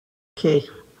Okay.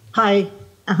 Hi.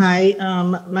 Hi.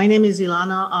 My name is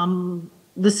Elana.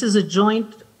 This is a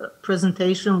joint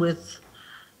presentation with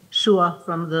Shuah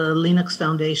from the Linux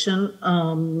Foundation.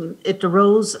 It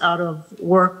arose out of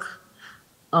work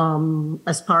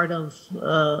as part of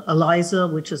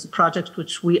ELIZA, which is a project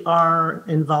which we are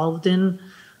involved in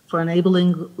for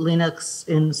enabling Linux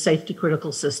in safety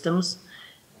critical systems.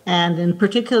 And in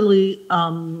particularly,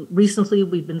 recently,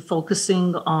 we've been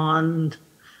focusing on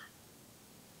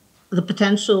the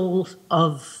potential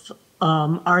of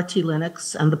RT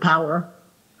Linux and the power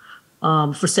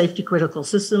for safety critical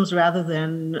systems rather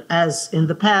than, as in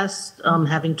the past,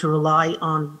 having to rely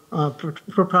on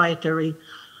proprietary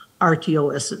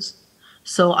RTOSs.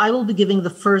 So I will be giving the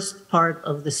first part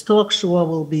of this talk. Shuah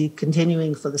will be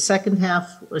continuing for the second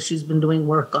half. She's been doing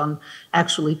work on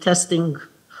actually testing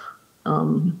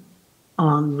on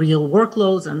real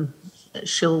workloads, and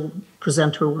she'll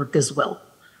present her work as well.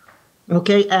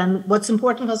 Okay, and what's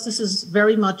important is this is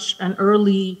very much an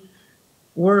early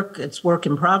work. It's work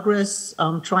in progress,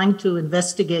 trying to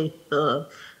investigate the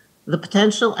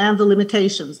potential and the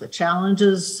limitations, the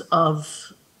challenges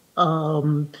of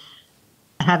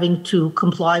having to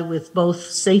comply with both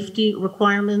safety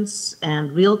requirements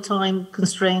and real-time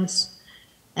constraints,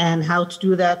 and how to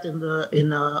do that in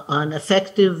an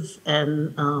effective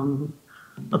and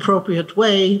appropriate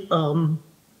way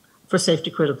for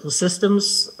safety critical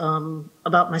systems.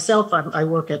 About myself, I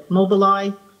work at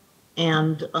Mobileye,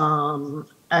 and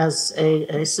as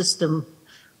a system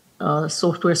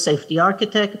software safety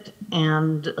architect,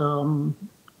 and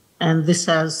this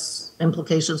has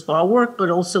implications for our work, but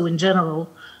also in general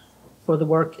for the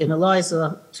work in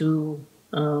ELIZA to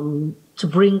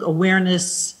bring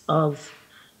awareness of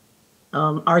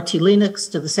RT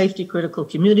Linux to the safety critical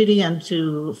community and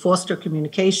to foster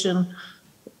communication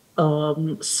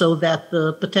so that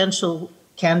the potential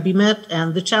can be met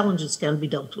and the challenges can be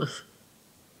dealt with.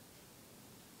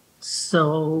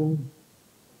 So,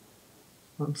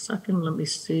 1 second, let me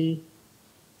see.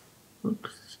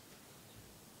 Oops.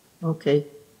 Okay,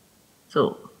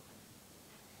 so,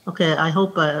 okay, I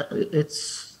hope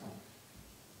it's,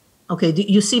 okay, do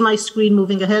you see my screen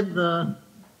moving ahead, the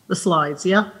slides,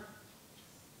 yeah?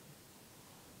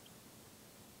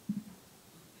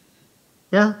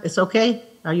 Yeah, it's okay?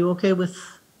 Are you okay with,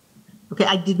 okay,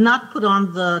 I did not put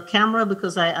on the camera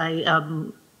because I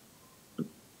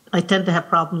tend to have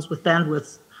problems with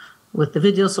bandwidth with the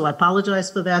video, so I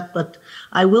apologize for that, but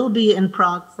I will be in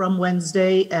Prague from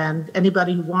Wednesday, and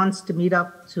anybody who wants to meet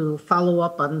up to follow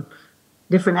up on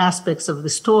different aspects of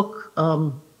this talk,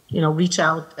 reach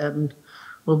out and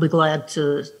we'll be glad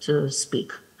to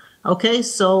speak. Okay,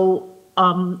 so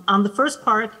on the first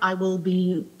part, I will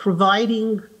be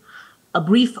providing a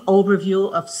brief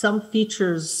overview of some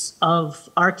features of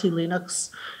RT Linux,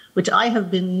 which I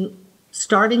have been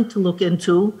starting to look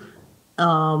into,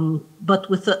 but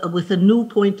with a new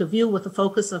point of view, with the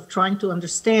focus of trying to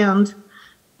understand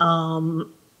how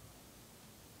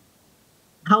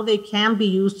they can be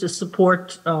used to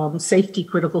support safety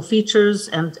critical features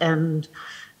and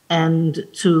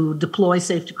to deploy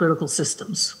safety critical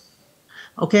systems.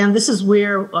 Okay, and this is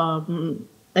where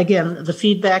again, the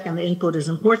feedback and the input is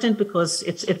important because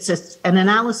it's an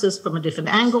analysis from a different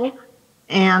angle,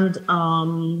 and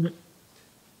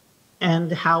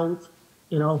how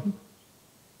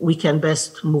we can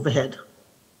best move ahead.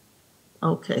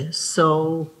 Okay,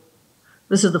 so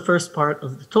this is the first part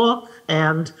of the talk,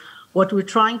 and what we're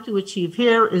trying to achieve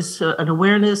here is an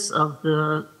awareness of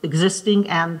the existing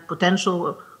and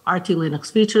potential RT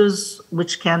Linux features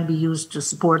which can be used to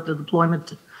support the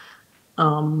deployment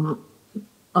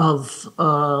of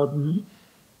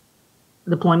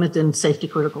deployment in safety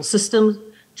critical systems,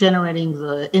 generating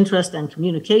the interest and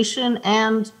communication,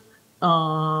 and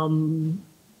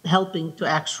helping to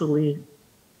actually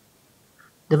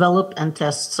develop and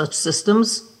test such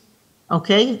systems.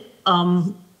 Okay,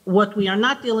 what we are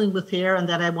not dealing with here, and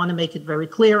that I want to make it very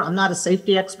clear, I'm not a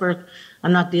safety expert.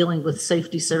 I'm not dealing with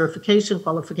safety certification,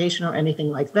 qualification, or anything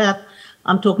like that.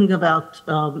 I'm talking about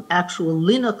actual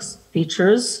Linux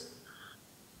features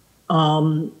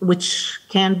which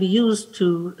can be used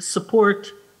to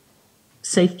support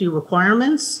safety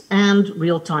requirements and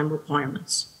real-time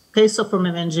requirements. Okay, so from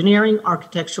an engineering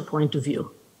architecture point of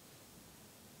view.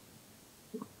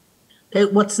 Okay,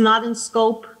 what's not in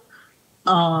scope?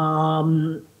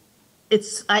 I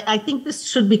think this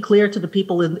should be clear to the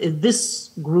people in this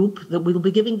group that we'll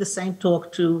be giving the same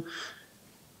talk to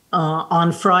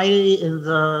on Friday.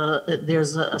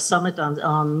 There's a summit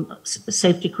on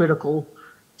safety critical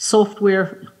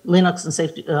software, Linux and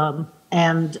safety,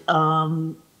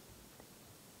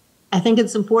 I think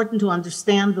it's important to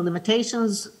understand the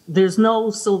limitations. There's no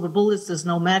silver bullets, there's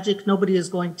no magic. Nobody is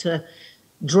going to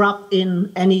drop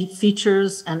in any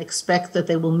features and expect that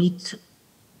they will meet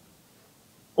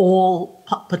all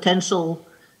potential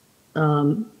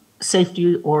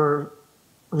safety or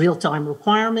real-time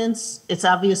requirements. It's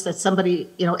obvious that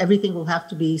everything will have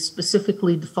to be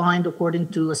specifically defined according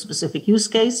to a specific use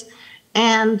case.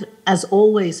 And as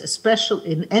always,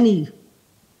 especially in any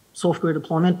software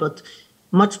deployment, but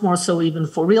much more so even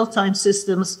for real-time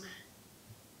systems,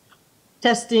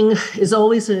 testing is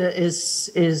always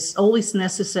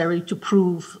necessary to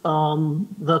prove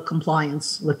the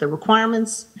compliance with the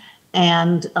requirements.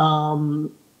 And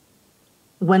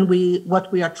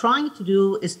what we are trying to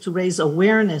do is to raise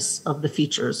awareness of the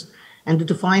features and to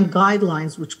define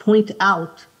guidelines which point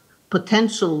out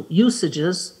potential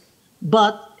usages,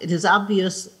 but it is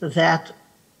obvious that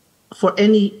for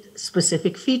any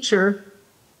specific feature,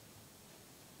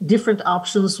 different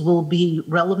options will be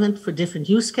relevant for different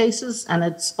use cases, and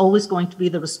it's always going to be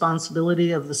the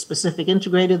responsibility of the specific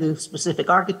integrator, the specific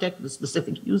architect, the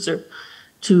specific user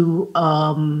to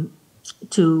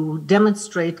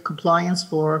demonstrate compliance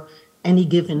for any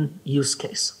given use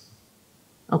case.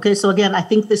 Okay, so again, I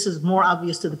think this is more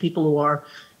obvious to the people who are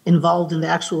involved in the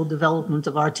actual development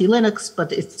of RT Linux,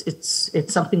 but it's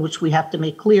something which we have to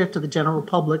make clear to the general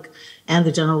public and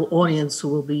the general audience who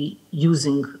will be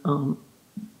using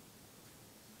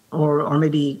or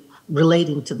maybe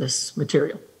relating to this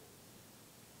material.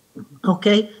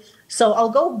 Okay, so I'll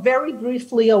go very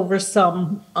briefly over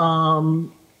some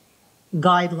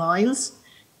guidelines.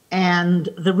 And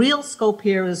the real scope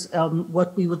here is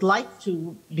what we would like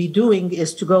to be doing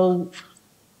is to go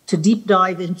to deep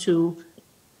dive into,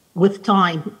 with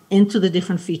time, into the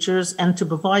different features and to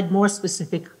provide more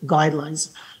specific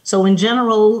guidelines. So in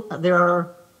general,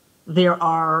 there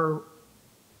are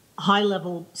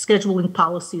high-level scheduling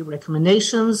policy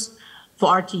recommendations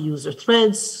for RT user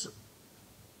threads.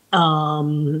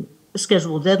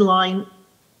 Schedule deadline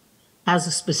has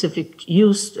a specific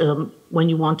use when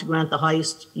you want to grant the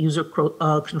highest user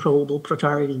controllable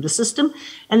priority in the system.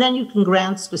 And then you can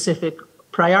grant specific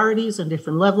priorities and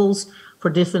different levels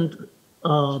for different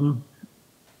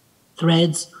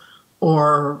threads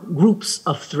or groups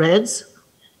of threads.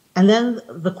 And then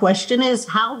the question is,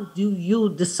 how do you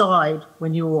decide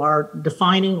when you are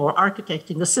defining or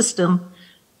architecting a system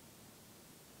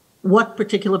what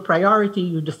particular priority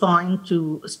you define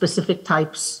to specific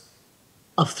types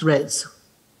of threads?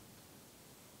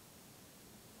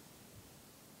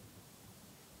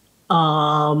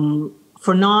 For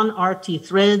non-RT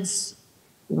threads,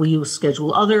 we use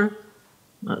schedule other,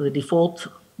 the default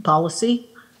policy.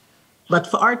 But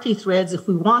for RT threads, if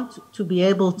we want to be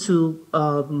able to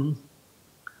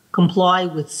comply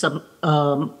with some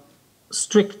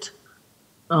strict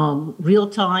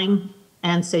real-time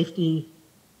and safety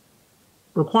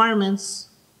requirements,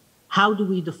 how do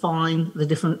we define the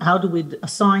different, how do we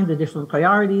assign the different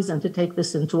priorities and to take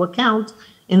this into account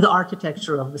in the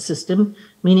architecture of the system,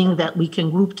 meaning that we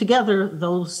can group together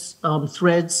those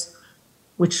threads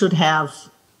which should have,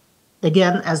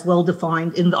 again, as well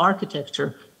defined in the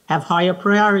architecture, have higher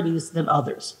priorities than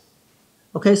others.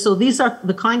 Okay, so these are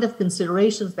the kind of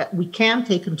considerations that we can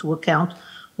take into account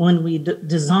when we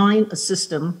design a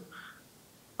system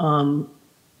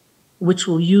which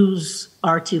will use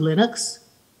RT Linux.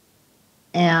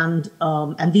 And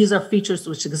these are features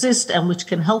which exist and which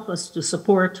can help us to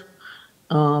support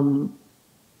our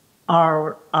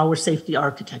safety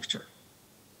architecture.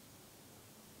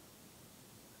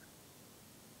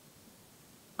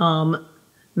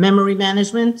 Memory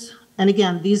management, and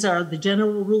again, these are the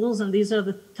general rules and these are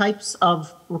the types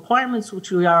of requirements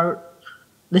which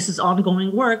this is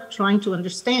ongoing work, trying to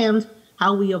understand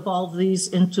how we evolve these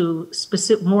into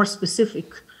more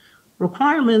specific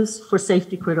requirements for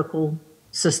safety critical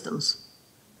systems.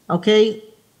 Okay,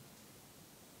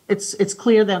 it's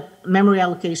clear that memory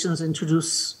allocations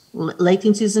introduce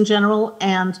latencies in general,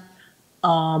 and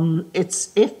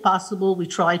if possible, we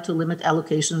try to limit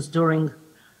allocations during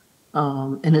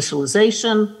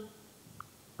initialization,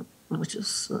 which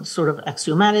is sort of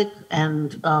axiomatic,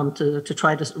 and to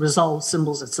try to resolve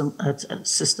symbols at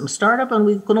system startup. And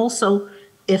we can also,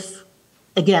 if,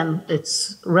 again,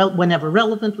 it's whenever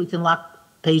relevant, we can lock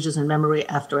pages in memory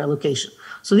after allocation.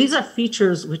 So these are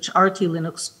features which RT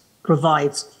Linux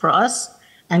provides for us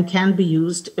and can be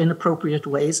used in appropriate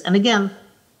ways. And again,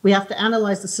 we have to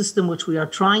analyze the system which we are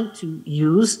trying to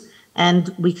use,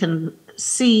 and we can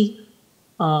see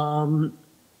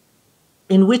in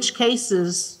which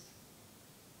cases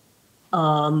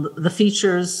the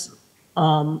features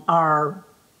are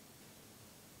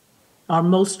are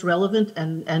most relevant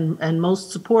and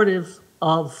most supportive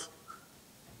of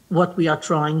what we are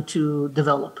trying to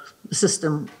develop, the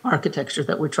system architecture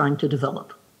that we're trying to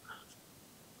develop.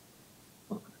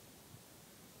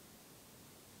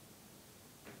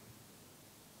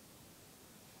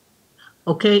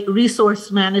 Okay,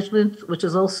 resource management, which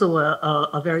is also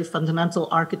a very fundamental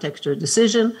architecture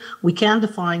decision. We can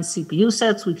define CPU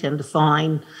sets, we can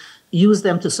use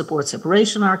them to support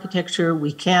separation architecture,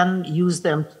 we can use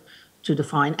them to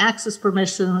define access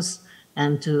permissions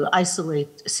and to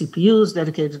isolate CPUs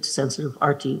dedicated to sensitive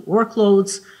RT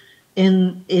workloads.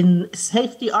 In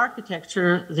safety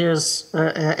architecture, there's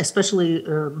especially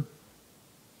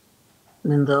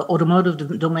in the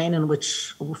automotive domain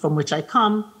from which I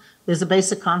come, there's a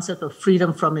basic concept of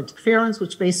freedom from interference,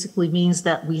 which basically means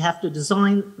that we have to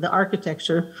design the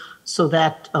architecture so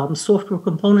that software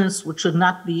components, which should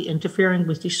not be interfering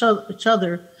with each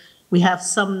other, we have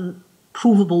some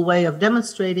provable way of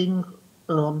demonstrating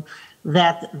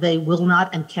that they will not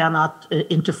and cannot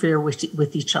interfere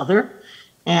with each other.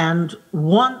 And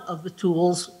one of the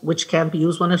tools which can be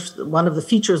used, one of the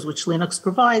features which Linux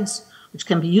provides, which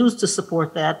can be used to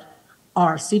support that,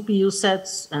 are CPU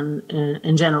sets and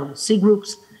in general C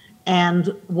groups.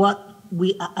 And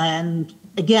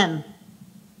again,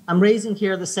 I'm raising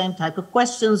here the same type of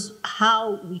questions,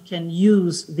 how we can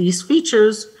use these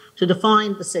features to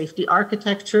define the safety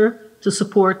architecture to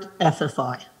support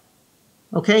FFI.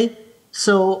 Okay,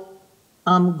 so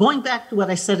going back to what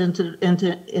I said in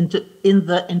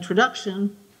the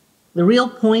introduction, the real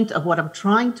point of what I'm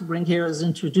trying to bring here is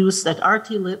introduce that RT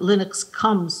Linux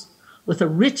comes with a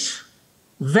rich,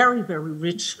 very, very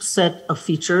rich set of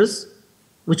features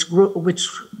which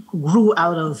grew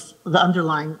out of the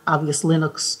underlying obvious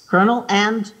Linux kernel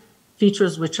and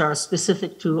features which are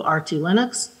specific to RT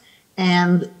Linux.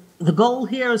 And the goal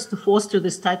here is to foster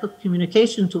this type of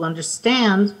communication to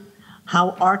understand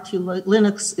how RT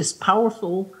Linux is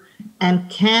powerful and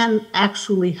can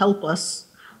actually help us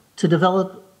to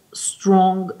develop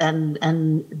strong and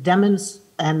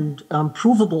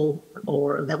provable,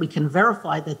 or that we can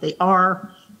verify that they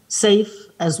are safe,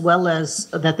 as well as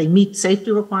that they meet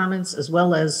safety requirements, as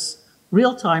well as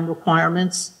real-time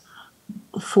requirements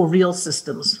for real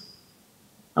systems.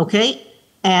 Okay,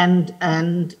 and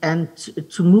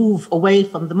to move away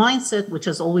from the mindset, which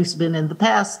has always been in the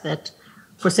past, that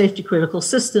for safety critical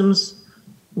systems,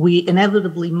 we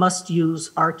inevitably must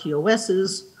use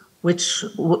RTOSs, which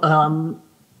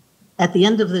at the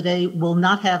end of the day will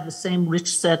not have the same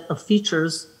rich set of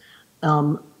features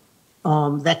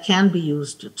that can be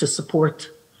used to support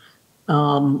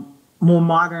more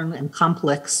modern and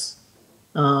complex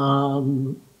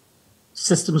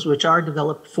systems which are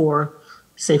developed for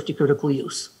safety critical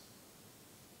use.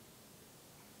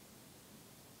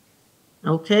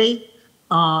 Okay,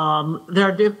 there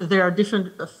are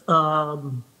different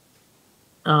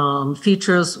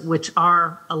features which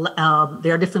are,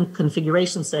 there are different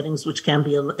configuration settings which can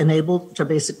be enabled, which are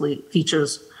basically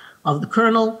features of the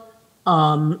kernel.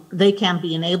 They can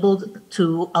be enabled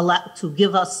to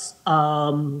give us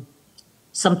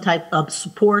some type of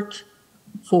support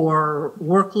for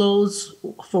workloads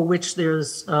for which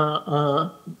there's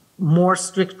a more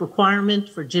strict requirement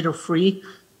for jitter-free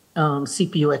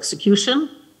CPU execution.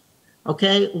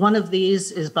 Okay, one of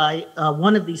these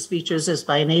features is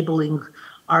by enabling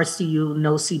RCU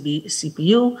no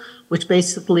CPU, which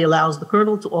basically allows the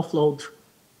kernel to offload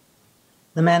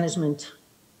the management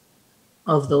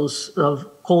of those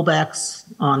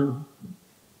callbacks on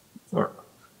for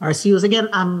RCUs. Again,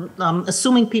 I'm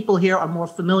assuming people here are more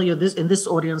familiar, in this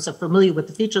audience are familiar with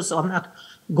the features, so I'm not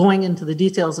going into the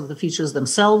details of the features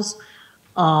themselves.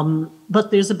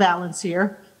 But there's a balance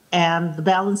here, and the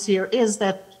balance here is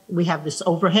that we have this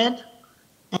overhead,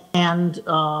 and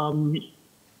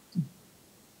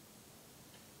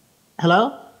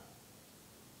hello?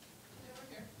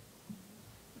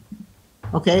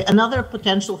 Okay, another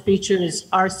potential feature is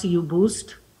RCU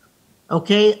boost.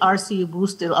 Okay, RCU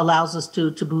boost allows us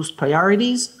to boost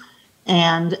priorities.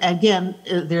 And again,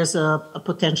 there's a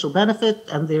potential benefit,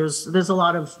 and there's a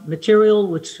lot of material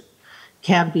which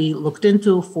can be looked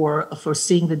into for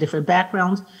seeing the different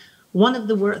backgrounds. One of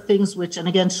the things which, and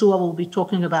again, Shuah will be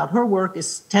talking about her work,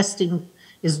 is testing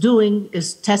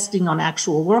on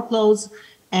actual workloads.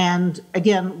 And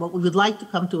again, what we would like to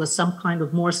come to is some kind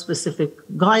of more specific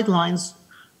guidelines,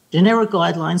 generic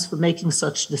guidelines for making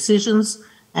such decisions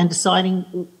and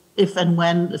deciding if and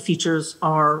when the features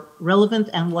are relevant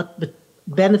and what the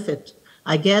benefit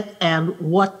I get and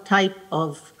what type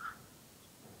of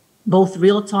both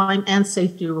real-time and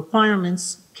safety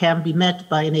requirements can be met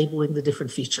by enabling the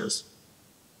different features.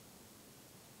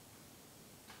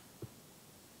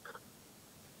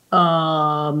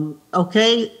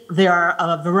 Okay, there are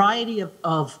a variety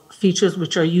of features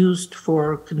which are used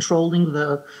for controlling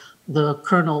the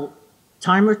kernel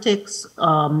timer ticks.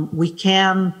 We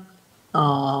can,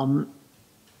 from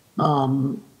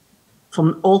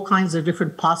all kinds of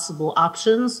different possible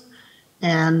options,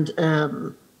 and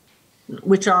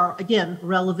which are, again,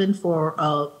 relevant for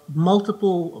a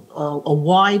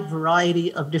wide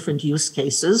variety of different use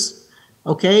cases,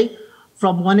 okay?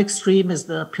 From one extreme is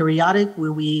the periodic,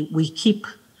 where we keep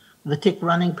the tick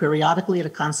running periodically at a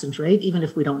constant rate, even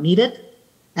if we don't need it.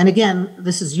 And again,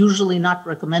 this is usually not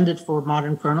recommended for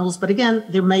modern kernels, but again,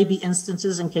 there may be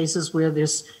instances and cases where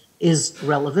this is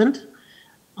relevant.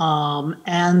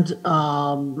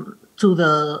 To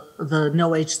the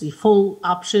no HD full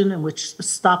option, in which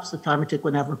stops the timer tick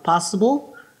whenever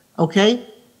possible, okay?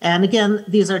 And again,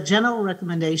 these are general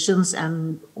recommendations,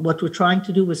 and what we're trying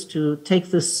to do is to take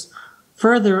this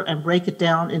further and break it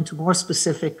down into more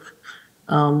specific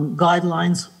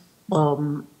guidelines,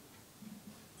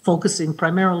 focusing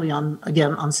primarily on,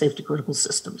 again, on safety critical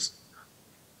systems.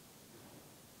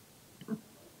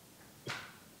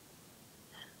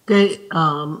 Okay,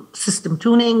 system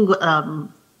tuning.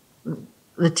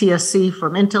 The TSC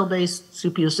from Intel-based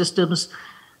CPU systems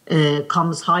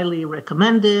comes highly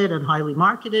recommended and highly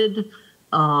marketed.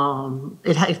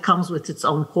 It comes with its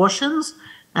own cautions,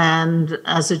 and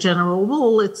as a general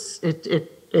rule,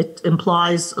 it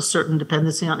implies a certain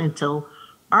dependency on Intel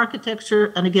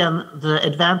architecture. And again, the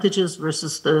advantages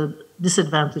versus the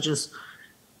disadvantages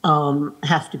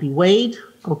have to be weighed.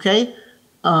 Okay.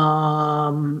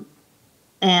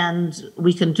 And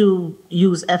we can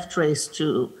use ftrace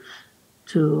to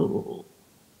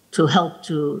help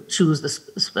to choose the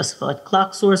specified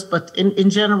clock source. But in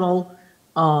general,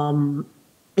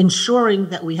 ensuring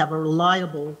that we have a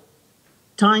reliable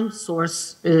time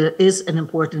source is an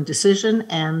important decision,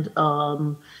 and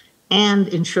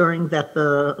ensuring that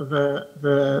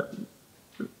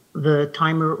the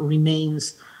timer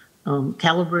remains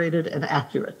calibrated and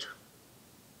accurate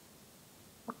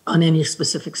on any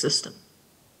specific system.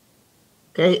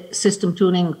 Okay, system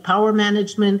tuning, power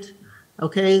management.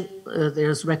 Okay,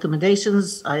 there's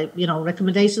recommendations.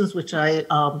 Recommendations which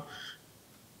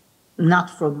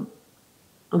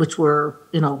which were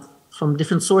from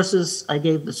different sources. I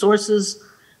gave the sources.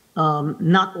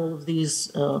 Not all of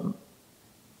these.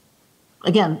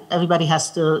 Again, everybody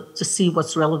has to see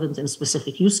what's relevant in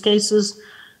specific use cases.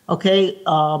 Okay,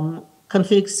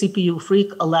 config CPU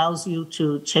Freak allows you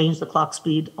to change the clock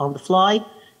speed on the fly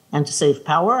and to save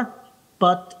power.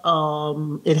 But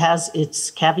it has its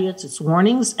caveats, its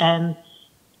warnings, and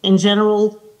in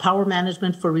general, power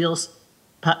management for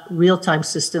real-time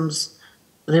systems,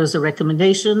 there's a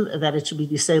recommendation that it should be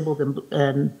disabled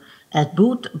and at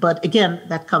boot. But again,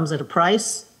 that comes at a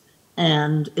price,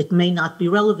 and it may not be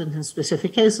relevant in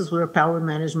specific cases where power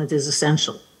management is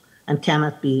essential and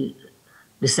cannot be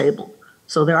disabled.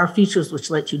 So there are features which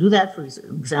let you do that, for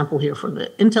example, here for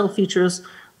the Intel features.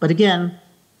 But again,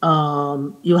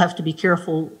 you have to be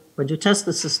careful when you test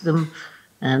the system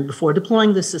and before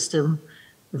deploying the system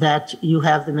that you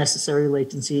have the necessary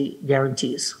latency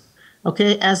guarantees.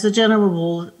 Okay, as a general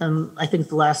rule, and I think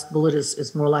the last bullet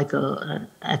is more like an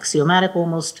axiomatic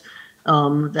almost,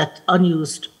 that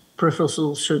unused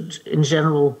peripherals should, in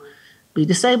general, be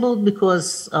disabled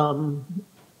because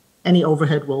any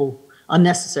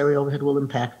unnecessary overhead will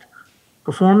impact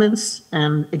performance.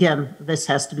 And again, this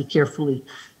has to be carefully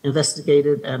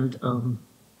investigated and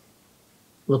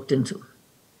looked into.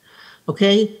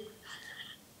 Okay.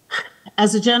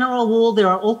 As a general rule, there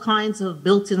are all kinds of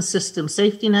built-in system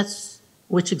safety nets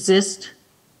which exist.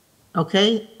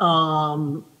 Okay.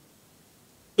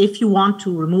 If you want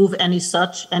to remove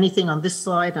anything on this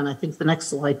slide, and I think the next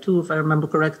slide too, if I remember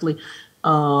correctly,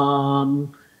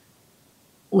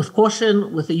 with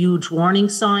caution, with a huge warning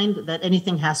sign that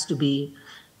anything has to be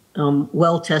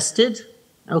well tested.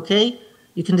 Okay.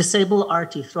 You can disable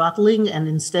RT throttling, and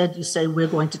instead you say we're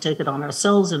going to take it on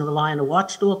ourselves and rely on a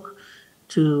watchdog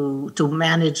to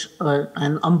manage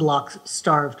and unblock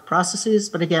starved processes.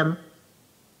 But again,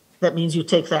 that means you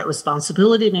take that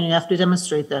responsibility, and you have to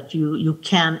demonstrate that you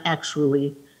can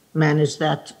actually manage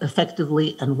that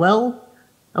effectively and well.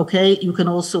 Okay, you can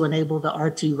also enable the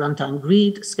RT runtime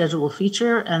greed schedule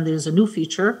feature, and there's a new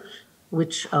feature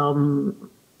which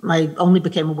I only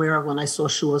became aware of when I saw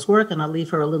Shuah's work, and I'll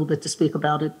leave her a little bit to speak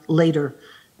about it later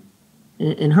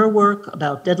in her work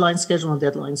about deadline schedule and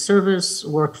deadline service,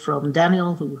 work from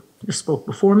Daniel, who spoke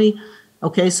before me.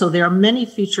 Okay, so there are many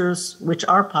features which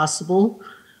are possible,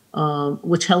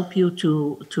 which help you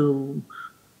to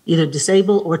either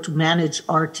disable or to manage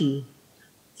RT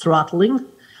throttling.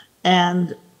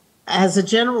 And as a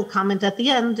general comment at the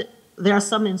end, there are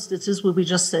some instances where we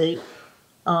just say,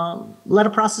 let a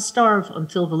process starve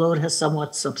until the load has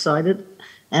somewhat subsided.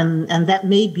 And that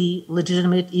may be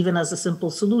legitimate even as a simple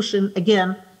solution,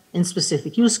 again, in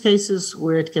specific use cases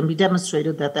where it can be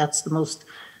demonstrated that that's the most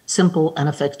simple and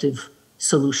effective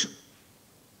solution.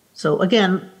 So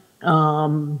again,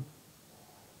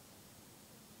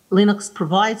 Linux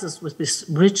provides us with this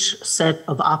rich set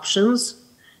of options,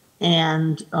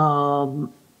 and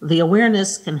the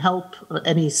awareness can help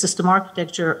any system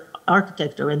architect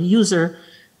or any user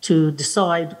to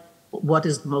decide what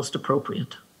is the most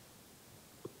appropriate.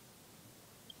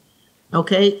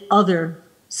 Okay, other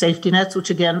safety nets, which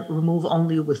again, remove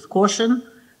only with caution,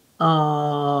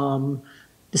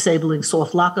 disabling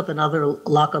soft lockup and other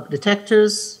lockup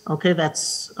detectors. Okay,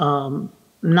 that's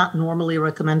not normally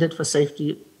recommended for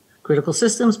safety critical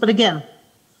systems, but again,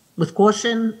 with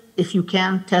caution, if you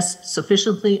can test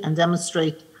sufficiently and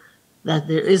demonstrate that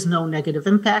there is no negative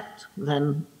impact,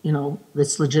 then,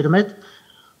 it's legitimate.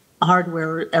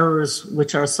 Hardware errors,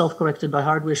 which are self-corrected by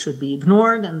hardware, should be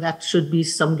ignored, and that should be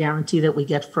some guarantee that we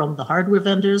get from the hardware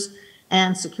vendors.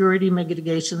 And security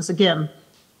mitigations, again,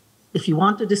 if you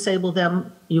want to disable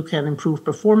them, you can improve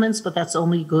performance, but that's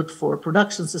only good for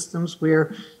production systems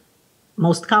where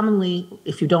most commonly,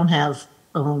 if you don't have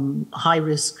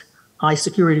high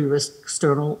security risk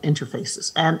external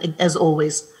interfaces. And as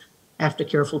always, after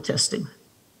careful testing.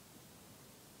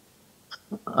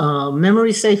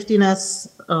 Memory safety nets,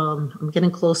 I'm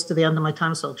getting close to the end of my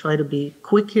time, so I'll try to be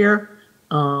quick here.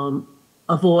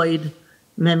 Avoid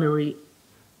memory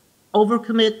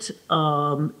overcommit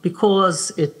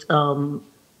because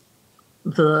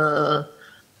the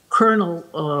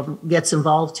kernel gets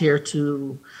involved here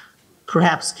to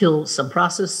perhaps kill some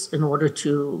process in order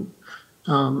to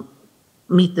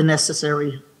meet the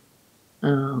necessary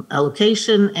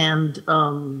allocation,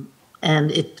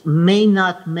 and it may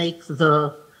not make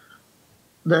the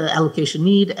allocation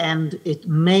need, and it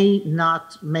may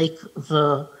not make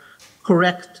the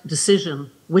correct decision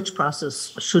which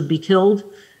process should be killed,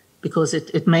 because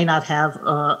it may not have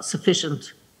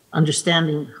sufficient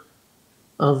understanding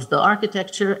of the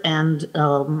architecture. And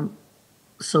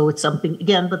so it's something,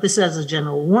 again, but this is a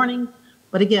general warning.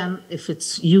 But again, if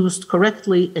it's used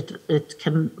correctly, it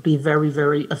can be very,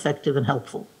 very effective and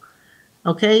helpful.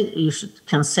 Okay, you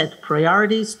can set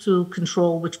priorities to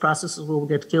control which processes will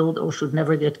get killed or should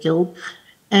never get killed.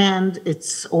 And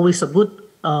it's always a good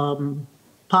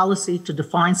policy to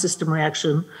define system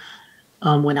reaction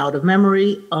when out of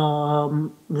memory,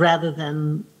 rather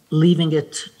than leaving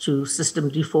it to system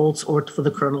defaults or for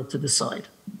the kernel to decide.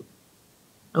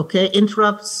 Okay,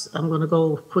 interrupts, I'm going to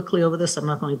go quickly over this. I'm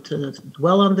not going to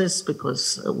dwell on this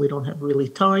because we don't have really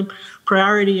time.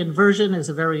 Priority inversion is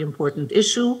a very important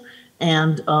issue,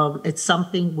 and it's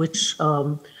something which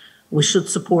we should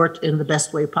support in the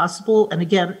best way possible. And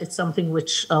again, it's something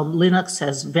which Linux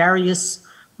has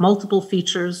multiple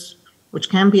features which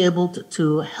can be able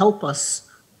to help us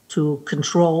to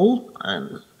control,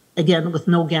 again, with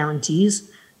no guarantees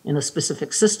in a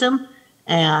specific system.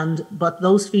 But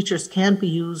those features can be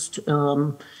used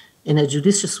in a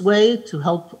judicious way to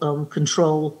help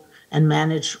control and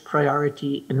manage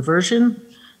priority inversion.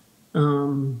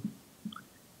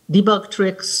 Debug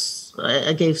tricks,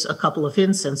 I gave a couple of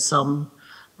hints and some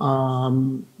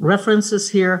references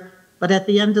here, but at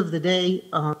the end of the day,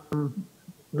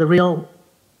 the real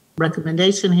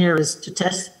recommendation here is to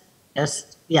test.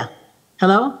 Yes, yeah.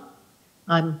 Hello?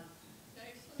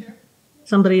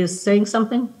 Somebody is saying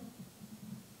something?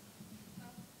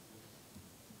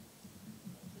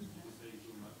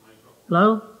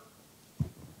 Hello?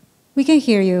 We can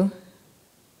hear you.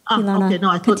 Elana, okay, no,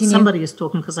 I thought continue. somebody is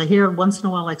talking because I hear once in a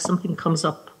while like something comes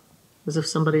up as if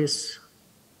somebody is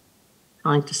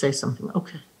trying to say something.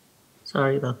 Okay,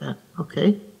 sorry about that.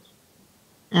 Okay.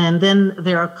 And then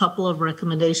there are a couple of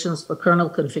recommendations for kernel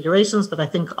configurations, but I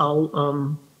think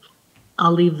I'll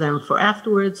leave them for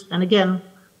afterwards. And again,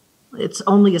 it's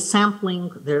only a sampling.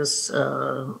 There's,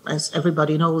 as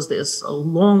everybody knows, there's a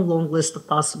long, long list of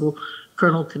possible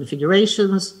kernel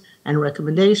configurations and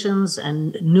recommendations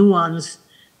and new ones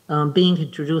being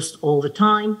introduced all the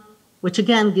time, which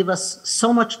again give us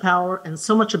so much power and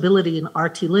so much ability in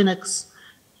RT Linux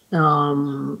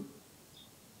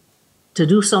to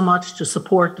do so much to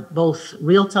support both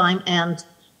real-time and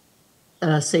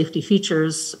safety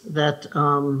features that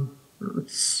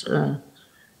it's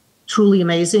truly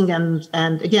amazing.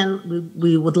 And again,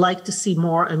 we would like to see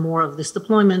more and more of this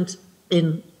deployment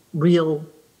in real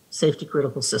safety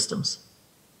critical systems.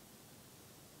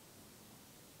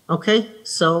 Okay,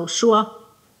 so Shuah,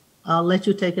 I'll let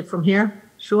you take it from here.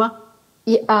 Shuah?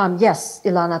 Yes,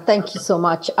 Elana, thank you so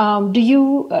much.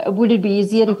 Would it be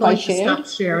easier if I share? Stop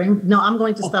sharing. No, I'm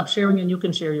going to stop sharing and you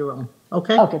can share your own.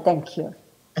 Okay? Okay, thank you.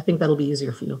 I think that'll be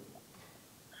easier for you.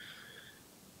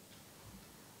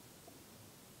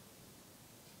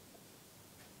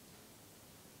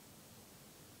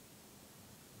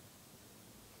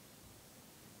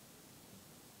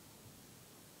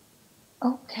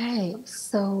 Okay,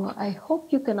 so I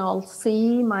hope you can all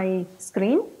see my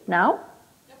screen now.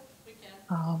 Yep, we can.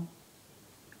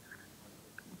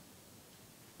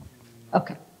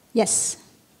 Okay. Yes.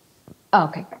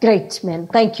 Okay, great, Min.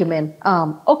 Thank you, Min.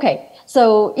 Okay,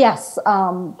 so yes,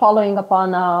 following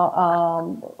upon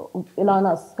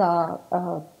Ilana's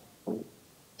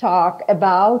talk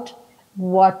about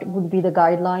what would be the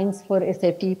guidelines for a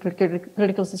safety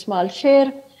critical system, I'll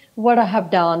share what I have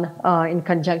done in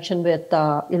conjunction with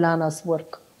Ilana's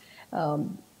work.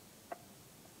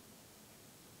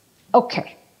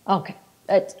 Okay.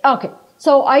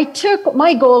 So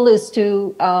my goal is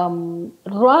to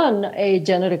run a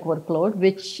generic workload,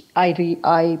 which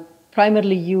I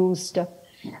primarily used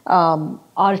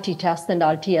RT test and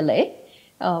RTLA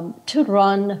to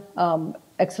run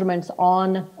experiments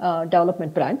on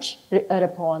development branch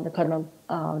repo on the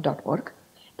kernel.org.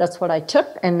 That's what I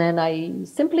took, and then I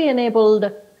simply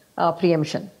enabled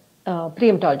preempt RT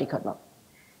kernel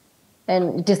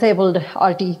and disabled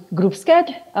RT group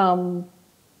sched.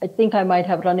 I think I might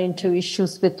have run into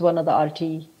issues with one of the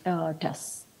RT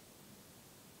tests.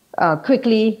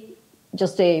 Quickly,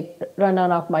 just a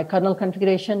rundown of my kernel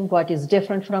configuration, what is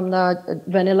different from the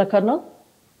vanilla kernel.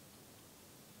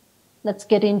 Let's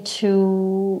get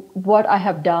into what I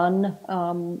have done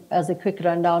as a quick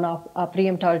rundown of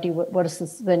preempt RT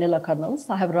versus vanilla kernels.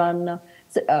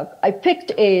 I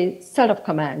picked a set of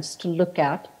commands to look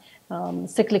at.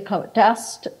 Cyclic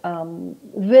test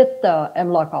with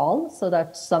mlock all. So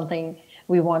that's something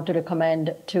we want to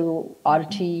recommend to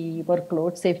RT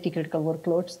workloads, safety critical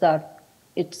workloads, that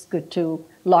it's good to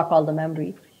lock all the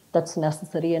memory that's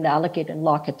necessary and allocate and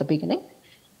lock at the beginning.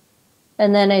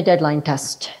 And then a deadline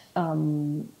test.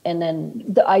 And then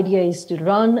the idea is to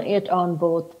run it on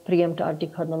both preempt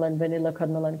RT kernel and vanilla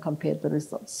kernel and compare the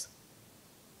results.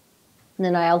 And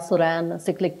then I also ran a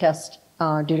cyclic test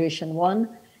duration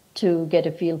 1 to get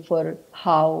a feel for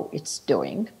how it's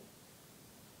doing.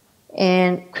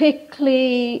 And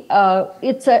quickly,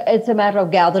 it's a matter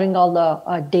of gathering all the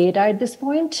data at this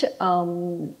point.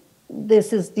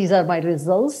 These are my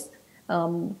results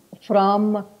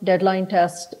from deadline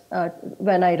test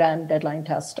when I ran deadline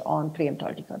test on preempt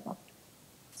RT kernel.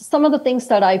 Some of the things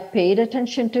that I paid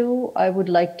attention to, I would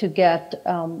like to get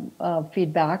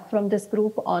feedback from this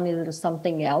group on either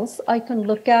something else I can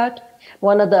look at.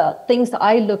 One of the things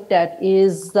I looked at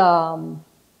is failed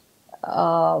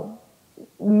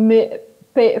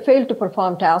to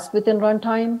perform tasks within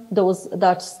runtime.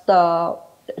 That's the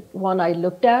one I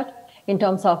looked at in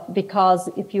terms of, because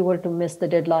if you were to miss the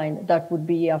deadline, that would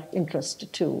be of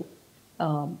interest for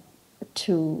a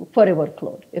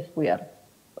workload if we are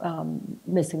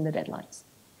missing the deadlines.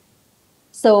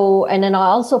 So, and then I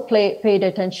also paid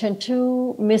attention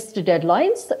to missed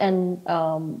deadlines and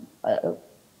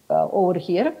over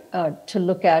here to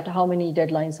look at how many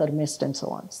deadlines are missed and so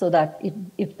on, so that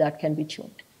if that can be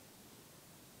tuned.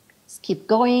 Let's keep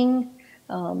going.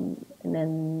 And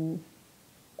then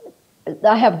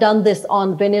I have done this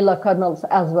on vanilla kernels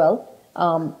as well.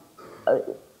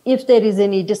 If there is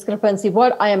any discrepancy,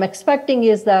 what I am expecting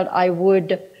is that I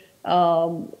would,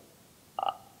 at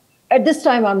this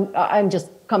time, I'm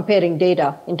just comparing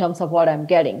data in terms of what I'm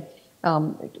getting.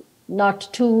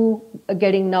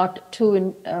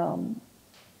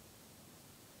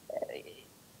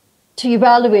 To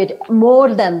evaluate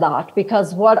more than that,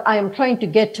 because what I am trying to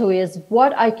get to is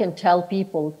what I can tell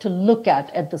people to look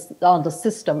at on the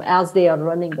system as they are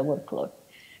running the workload.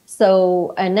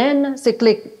 So, and then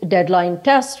cyclic deadline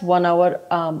test, 1 hour,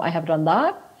 I have run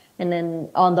that. And then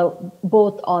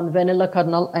both on vanilla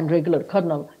kernel and regular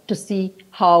kernel to see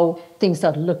how things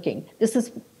are looking. This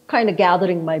is kind of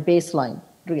gathering my baseline,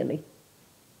 really.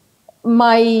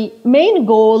 My main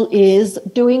goal is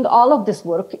doing all of this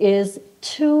work is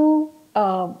to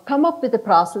come up with a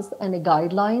process and a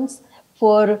guidelines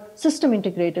for system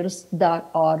integrators that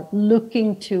are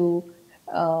looking to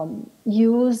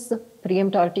use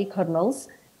preempt RT kernels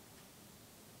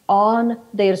on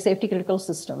their safety critical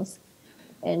systems,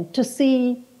 and to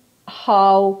see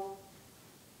how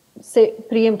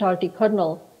preempt RT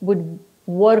kernel would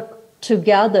work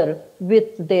together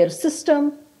with their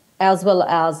system as well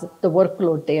as the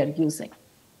workload they are using.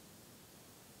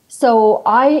 So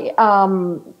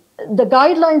the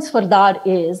guidelines for that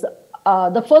is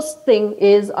the first thing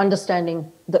is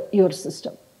understanding your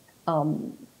system.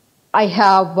 I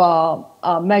have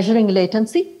measuring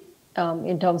latency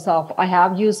in terms of I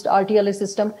have used RTLA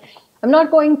system. I'm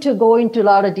not going to go into a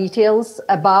lot of details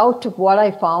about what I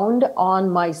found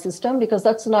on my system because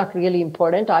that's not really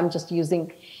important. I'm just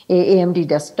using a AMD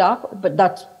desktop, but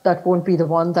that won't be the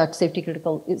one that safety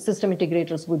critical system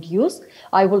integrators would use.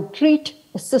 I will treat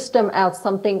a system as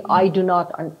something I do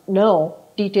not know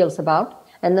details about.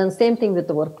 And then same thing with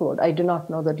the workload. I do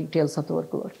not know the details of the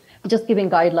workload. Just giving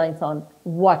guidelines on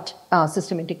what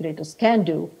system integrators can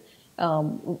do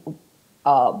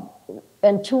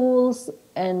and tools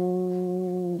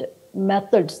and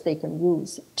methods they can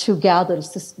use to gather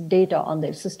data on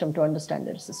their system to understand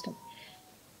their system.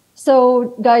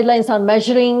 So guidelines on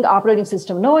measuring operating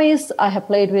system noise. I have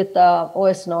played with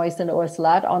OS noise and OS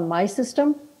lat on my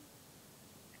system.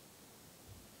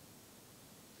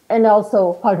 And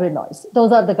also hardware noise.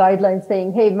 Those are the guidelines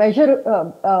saying, hey,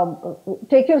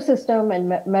 take your system and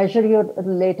measure your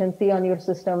latency on your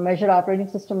system, measure operating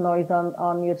system noise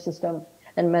on your system,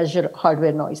 and measure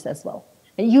hardware noise as well.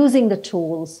 And using the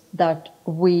tools that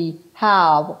we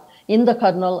have in the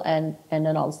kernel and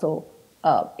then also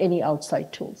any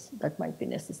outside tools that might be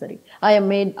necessary. I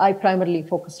primarily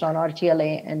focused on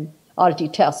RTLA and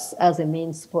RT tests as a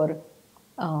means for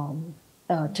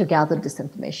to gather this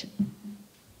information.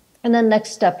 And then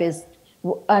next step is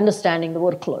understanding the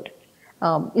workload.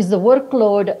 Is the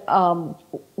workload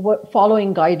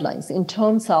following guidelines in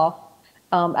terms of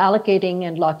allocating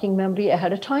and locking memory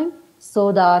ahead of time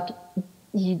so that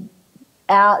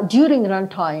during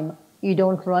runtime, you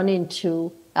don't run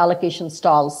into allocation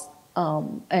stalls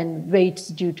and waits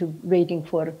due to waiting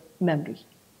for memory.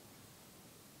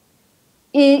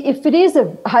 If it is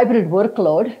a hybrid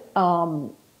workload,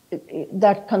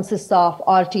 that consists of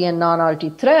RT and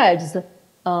non-RT threads,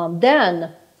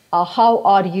 then how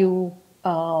are you,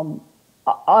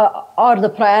 are the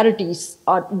priorities,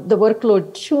 are the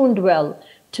workload tuned well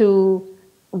to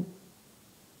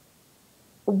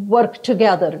work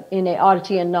together in a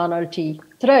RT and non-RT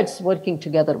threads working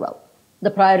together well?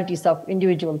 The priorities of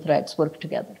individual threads work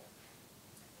together.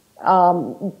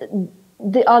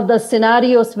 There are the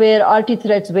scenarios where RT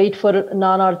threads wait for a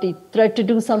non-RT thread to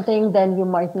do something, then you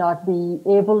might not be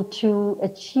able to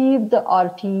achieve the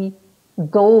RT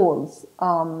goals,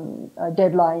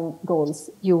 deadline goals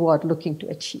you are looking to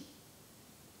achieve.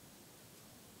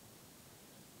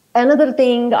 Another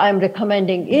thing I'm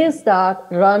recommending is that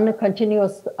run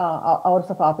continuous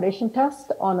hours of operation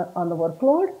test on the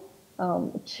workload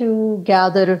to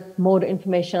gather more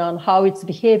information on how it's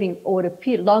behaving over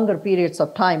longer periods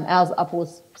of time as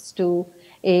opposed to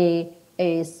a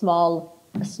small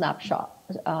snapshot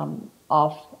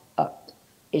of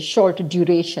a short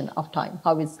duration of time.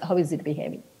 How is it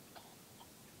behaving?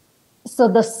 So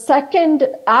the second,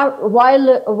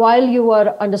 while you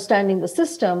are understanding the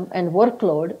system and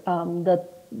workload,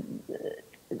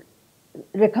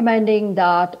 recommending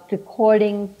that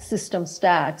recording system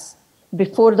stats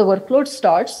before the workload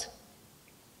starts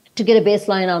to get a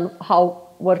baseline on how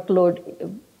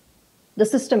the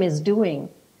system is doing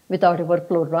without a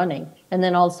workload running. And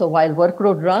then also while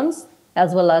workload runs,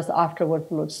 as well as after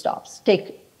workload stops.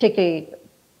 Take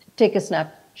a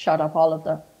snapshot of all of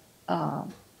the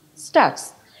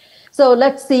stats. So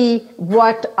let's see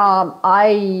what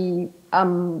I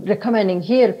am recommending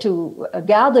here to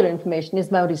gather information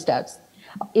is memory stats.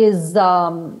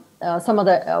 Some of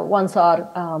the ones are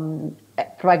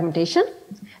fragmentation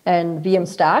and VM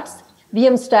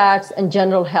stats and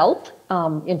general health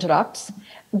interrupts.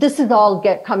 This is all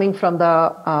coming from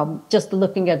the just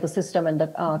looking at the system and the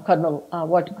kernel,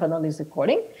 what kernel is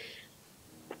recording.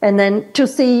 And then to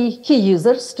see key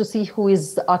users, to see who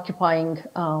is occupying,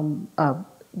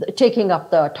 taking up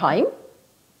the time.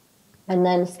 And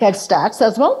then sketch stats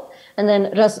as well. And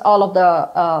then rest all of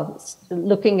the,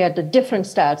 looking at the different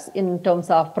stats in terms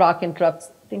of proc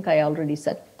interrupts. I think I already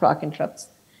said proc interrupts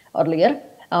earlier.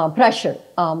 Pressure,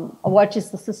 what is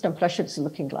the system pressure is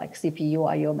looking like, CPU,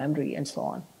 IO, memory, and so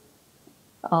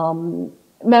on.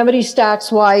 Memory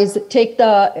stats wise, take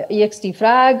the ext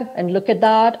frag and look at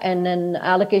that, and then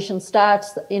allocation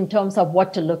stats in terms of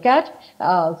what to look at,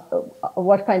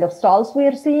 what kind of stalls we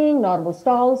are seeing, normal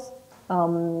stalls,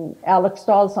 alloc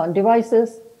stalls on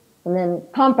devices, and then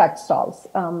compact stalls,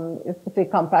 if the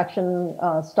compaction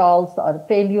stalls are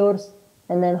failures,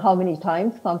 and then how many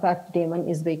times compact daemon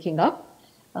is waking up.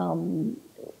 And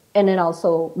then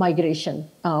also migration.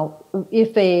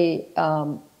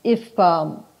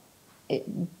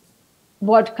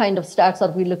 What kind of stats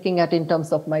are we looking at in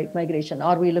terms of migration?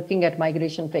 Are we looking at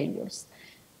migration failures?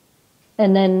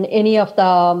 And then any of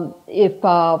the, if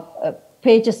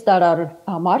pages that are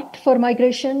marked for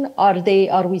migration,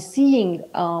 are we seeing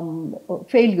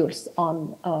failures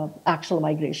on actual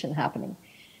migration happening?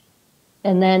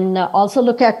 And then also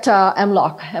look at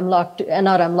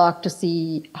NR-MLOC to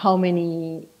see how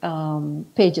many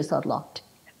pages are locked.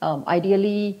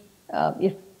 Ideally,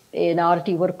 if an RT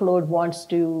workload wants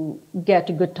to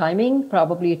get good timing,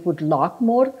 probably it would lock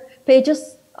more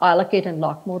pages, allocate and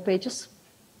lock more pages.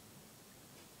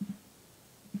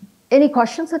 Any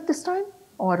questions at this time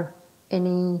or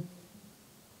any?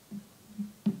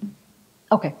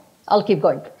 Okay, I'll keep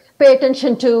going. Pay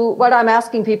attention to what I'm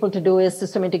asking people to do is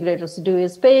system integrators to do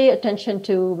is pay attention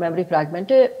to memory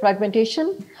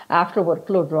fragmentation after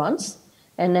workload runs.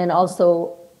 And then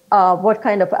also what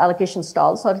kind of allocation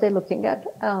stalls are they looking at?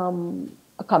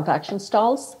 Compaction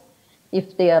stalls.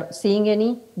 If they are seeing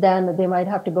any, then they might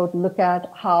have to go to look at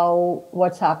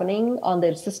what's happening on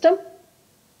their system.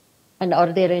 And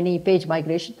are there any page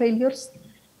migration failures?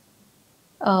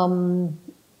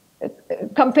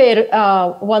 Compare,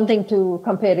 one thing to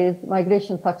compare is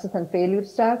migration success and failure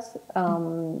stats.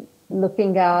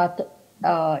 Looking at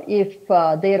if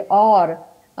there are,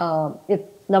 if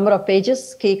number of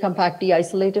pages, K compact D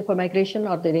isolated for migration,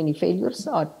 are there any failures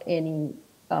or any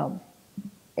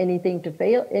anything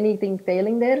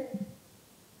failing there?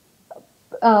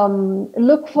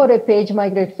 Look for a page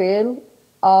migrate fail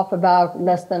of about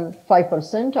less than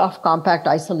 5% of compact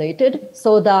isolated,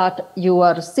 so that you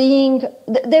are seeing,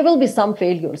 there will be some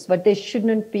failures, but they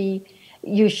shouldn't be,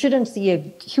 you shouldn't see a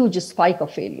huge spike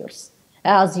of failures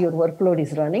as your workload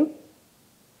is running.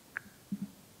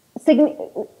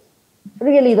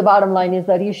 Really, the bottom line is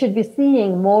that you should be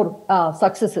seeing more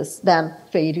successes than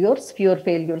failures, fewer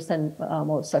failures and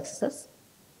more successes.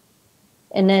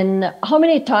 And then how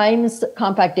many times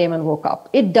compact daemon woke up?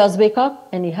 It does wake up,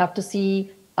 and you have to see,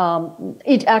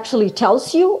 it actually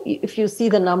tells you, if you see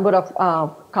the number of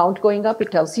count going up,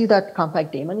 it tells you that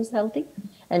compact daemon is healthy.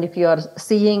 And if you are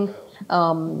seeing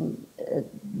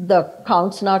the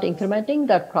counts not incrementing,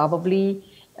 that probably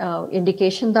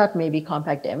indication that maybe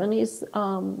compact daemon is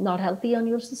not healthy on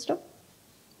your system.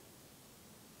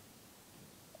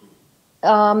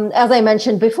 As I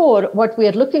mentioned before, what we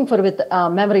are looking for with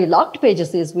memory locked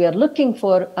pages is we are looking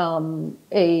for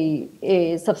a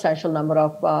substantial number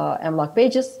of MLOC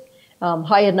pages,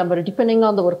 higher number depending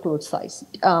on the workload size.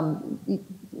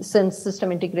 Since system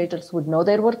integrators would know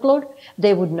their workload,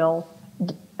 they would know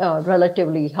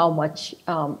relatively how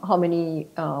many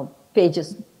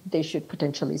pages they should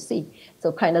potentially see.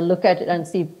 So kind of look at it and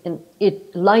see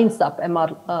it lines up,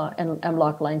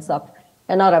 MLOC lines up,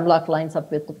 and our MLOC lines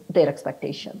up with their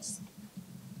expectations.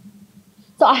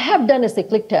 So I have done a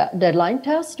cyclic deadline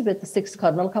test with the 6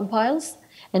 kernel compiles,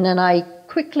 and then I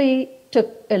quickly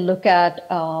took a look at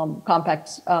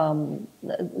compacts,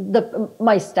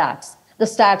 my stats, the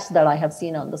stats that I have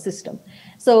seen on the system.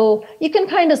 So you can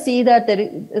kind of see that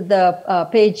the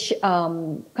page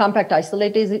compact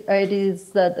isolate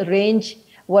is the range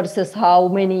versus how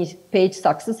many page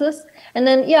successes. And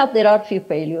then, yeah, there are a few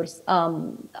failures.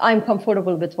 I'm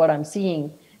comfortable with what I'm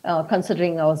seeing,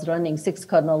 considering I was running 6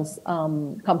 kernels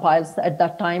compiles at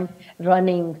that time,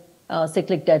 running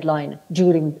cyclic deadline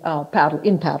during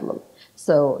in parallel.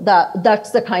 So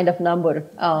that's the kind of number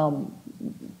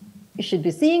you should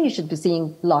be seeing. You should be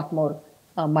seeing a lot more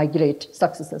migrate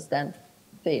successes than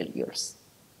failures.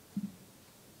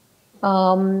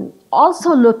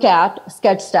 Also look at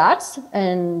sketch stats,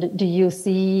 and do you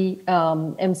see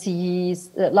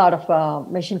MCEs, a lot of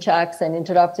machine checks and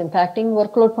interrupts impacting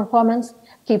workload performance?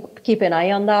 Keep an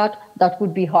eye on that. That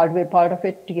would be hardware part of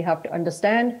it. You have to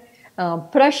understand.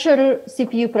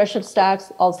 CPU pressure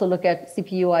stats, also look at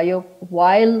CPU IO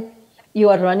while you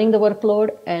are running the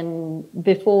workload and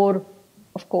before,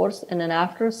 of course, and then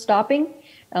after stopping.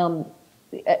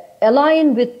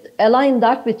 Align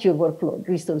that with your workload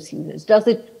resource usage. Is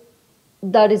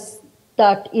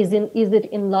it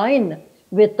in line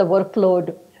with the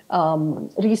workload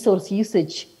resource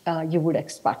usage you would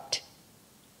expect?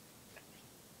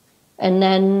 And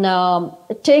then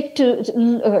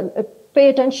pay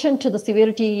attention to the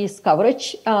severities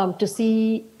coverage to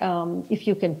see if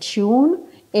you can tune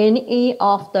any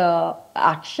of the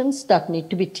actions that need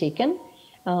to be taken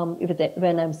when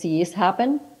MCEs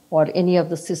happen, or any of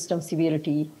the system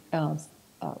severity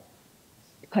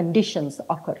conditions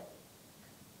occur.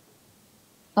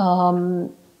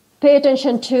 Pay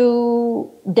attention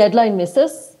to deadline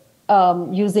misses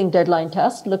using deadline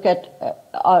test. Look at,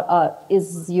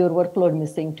 is your workload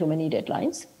missing too many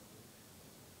deadlines?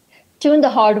 Tune the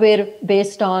hardware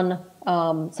based on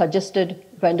suggested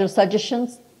vendor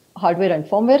suggestions, hardware and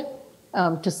firmware,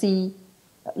 to see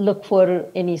look for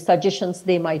any suggestions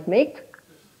they might make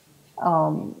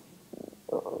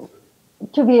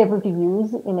to be able to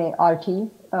use in a RT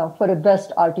for a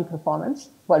best RT performance,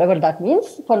 whatever that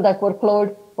means for that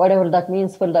workload, whatever that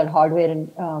means for that hardware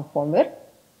and firmware.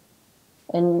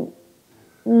 And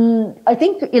I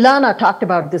think Elana talked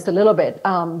about this a little bit,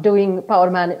 doing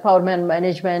power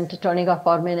management, turning off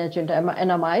power management,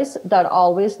 NMIs that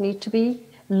always need to be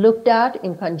looked at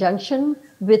in conjunction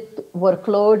with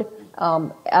workload,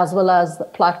 as well as the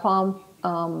platform,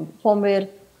 firmware,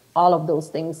 all of those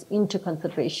things into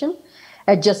consideration.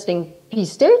 Adjusting P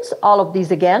states, all of these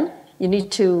again, you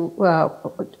need to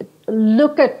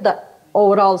look at the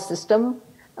overall system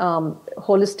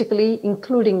holistically,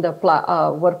 including the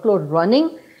workload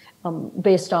running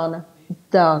based on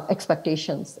the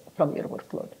expectations from your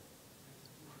workload.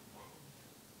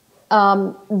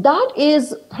 That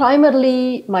is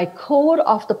primarily my core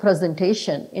of the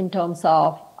presentation in terms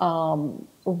of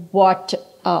what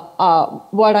are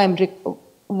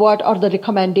the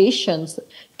recommendations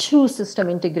to system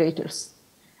integrators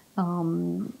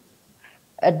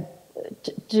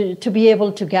to be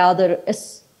able to gather.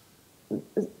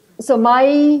 So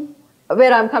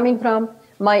where I'm coming from,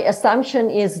 my assumption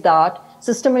is that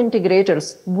system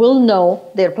integrators will know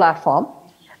their platform,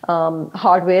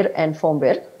 hardware and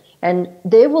firmware, and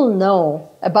they will know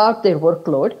about their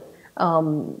workload.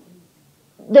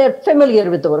 They're familiar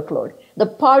with the workload. The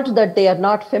part that they are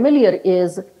not familiar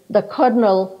is the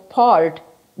kernel part,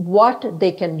 what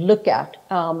they can look at,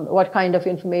 what kind of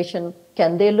information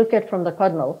can they look at from the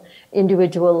kernel,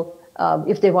 individual,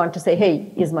 if they want to say,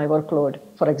 hey, is my workload,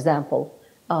 for example,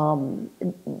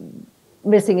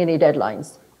 missing any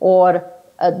deadlines, or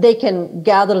they can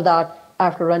gather that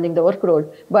after running the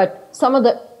workload. But some of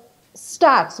the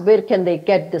stats, where can they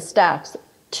get the stats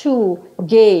to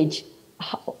gauge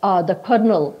the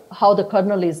kernel, how the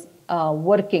kernel is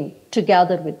working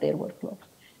together with their workload?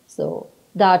 So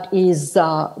that is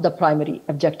the primary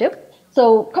objective.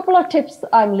 So a couple of tips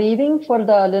I'm leaving for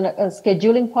the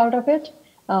scheduling part of it.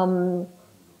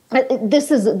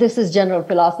 This is general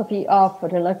philosophy of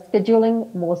Linux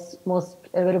scheduling. Most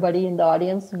everybody in the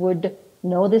audience would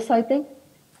know this, I think,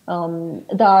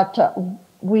 that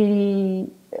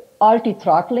RT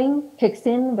throttling kicks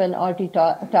in when RT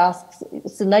tasks,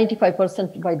 so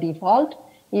 95% by default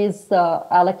is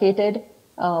allocated.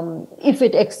 If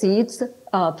it exceeds,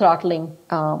 throttling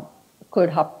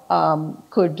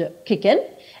could kick in.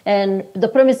 And the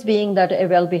premise being that a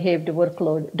well-behaved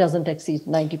workload doesn't exceed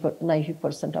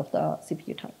 90% of the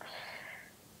CPU time.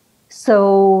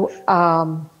 So,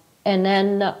 and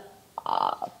then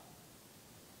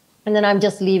I'm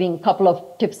just leaving a couple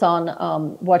of tips on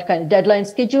what kind of deadline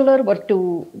scheduler,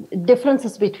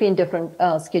 differences between different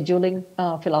scheduling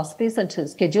philosophies and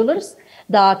schedulers.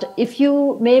 That if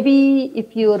your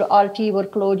RT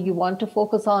workload, you want to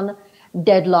focus on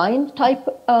deadline type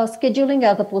scheduling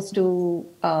as opposed to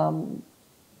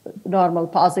normal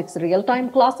POSIX real-time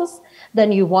classes,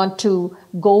 then you want to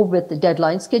go with the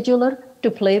deadline scheduler to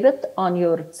play with on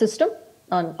your system,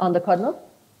 on the kernel.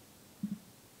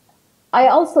 I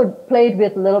also played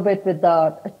with a little bit with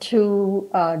the two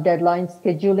deadline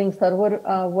scheduling server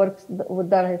works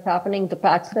that is happening, the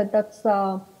patch that's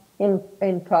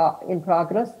in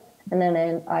progress. And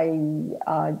then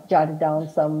I jotted down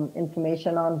some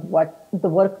information on what the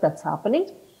work that's happening.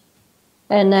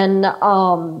 And then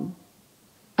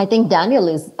I think Daniel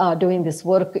is doing this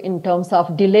work in terms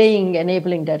of delaying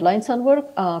enabling deadlines on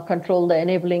work, control the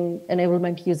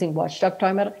enablement using watchdog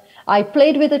timer. I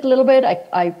played with it a little bit.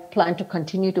 I plan to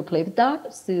continue to play with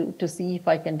that to see if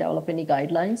I can develop any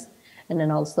guidelines, and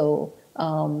then also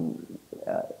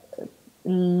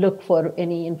look for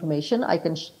any information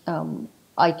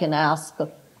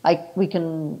we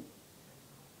can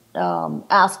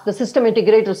ask the system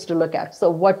integrators to look at. So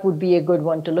what would be a good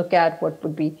one to look at?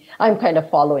 I'm kind of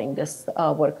following this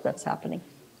work that's happening.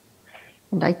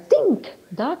 And I think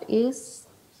that is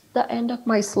the end of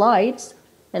my slides.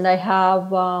 And I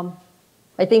have,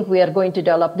 I think we are going to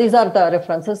develop, these are the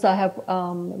references I have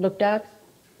looked at,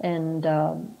 and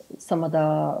some of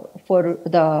for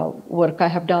the work I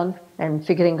have done and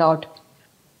figuring out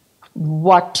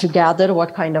what to gather,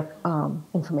 what kind of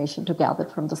information to gather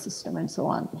from the system and so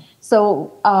on.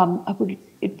 So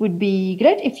it would be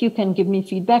great if you can give me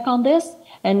feedback on this,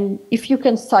 and if you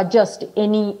can suggest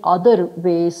any other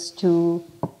ways to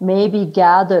maybe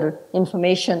gather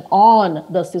information on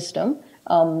the system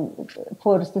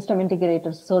for system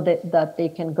integrators so that they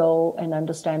can go and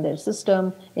understand their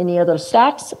system, any other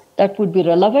stats that would be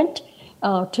relevant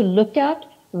to look at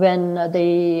when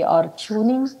they are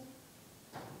tuning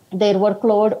their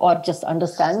workload or just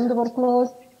understanding the workload.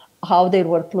 how their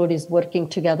workload is working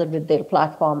together with their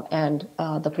platform and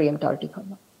the preempt RT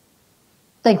kernel.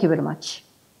 Thank you very much.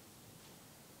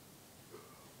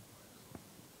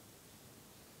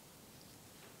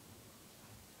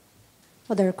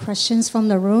 Other questions from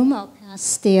the room? I'll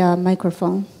pass the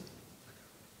microphone.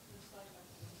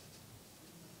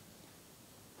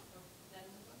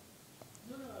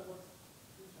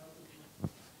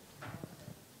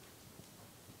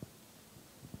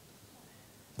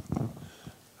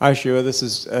 Hi, Shuah. This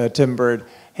is Tim Bird.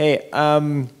 Hey,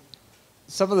 one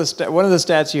of the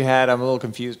stats you had, I'm a little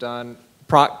confused on.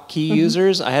 Proc key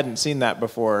users. I hadn't seen that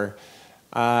before.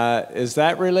 Is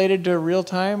that related to real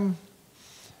time?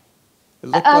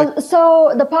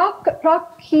 So the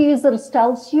proc key users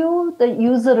tells you the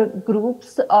user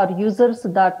groups or users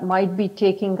that might be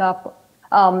taking up,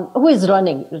 who is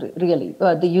running really,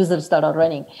 the users that are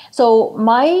running. So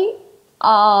my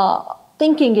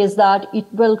thinking is that it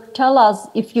will tell us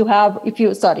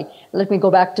sorry, let me go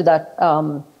back to that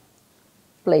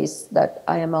place that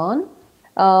I am on.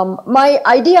 My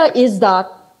idea is that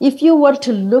if you were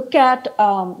to look at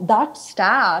that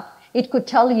stat, it could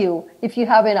tell you if you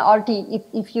have an RT,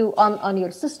 if you on your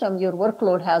system, your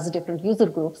workload has different user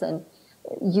groups and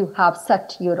you have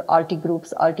set your RT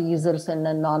groups, RT users and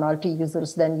then non-RT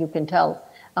users, then you can tell,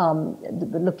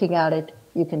 looking at it,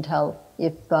 you can tell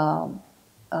if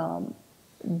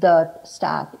the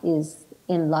stat is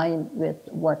in line with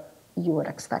what you were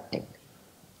expecting.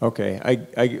 Okay,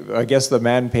 I guess the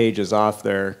man page is off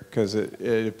there because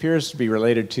it appears to be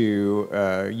related to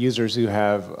users who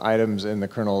have items in the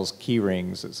kernel's key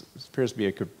rings. It appears to be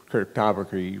a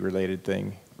cryptography related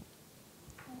thing.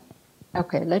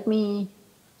 Okay,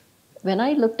 when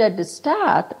I looked at the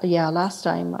stat, last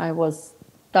time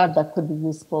thought that could be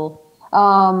useful.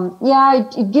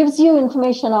 It gives you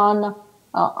information on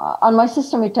my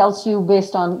system. It tells you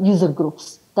based on user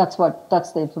groups. That's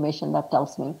the information that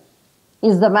tells me.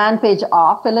 Is the man page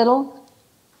off a little? Well,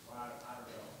 I don't know.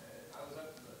 I was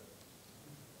up to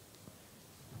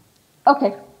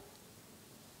Okay.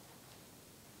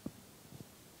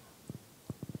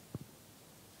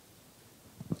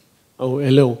 Oh,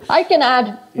 hello. I can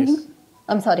add. Yes.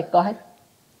 I'm sorry, go ahead.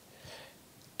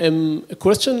 A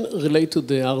question related to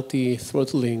the RT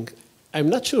throttling. I'm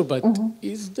not sure, but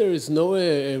there is no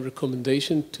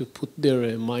recommendation to put there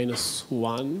a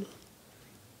 -1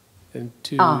 and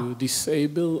to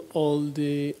disable all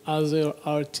the other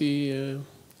RT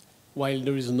while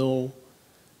there is no,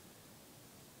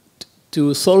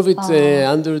 to solve it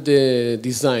under the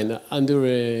design, under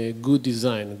a good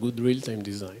design, good real-time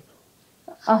design.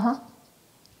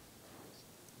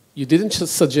 You didn't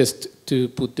just suggest to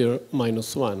put there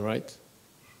 -1, right?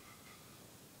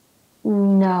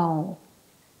 No.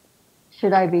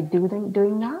 Should I be doing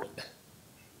that?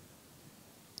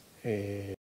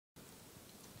 I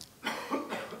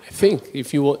think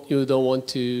if you don't want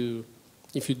to,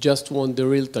 if you just want the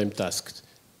real-time task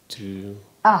to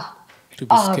be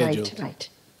scheduled.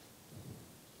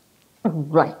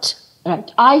 Right.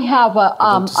 I have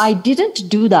I didn't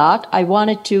do that. I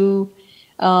wanted to.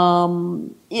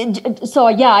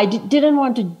 I didn't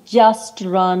want to just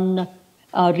run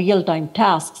real-time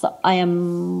tasks. I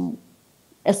am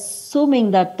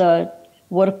assuming that the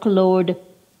workload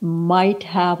might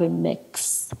have a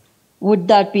mix. Would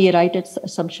that be a right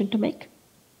assumption to make?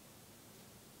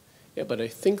 Yeah, but I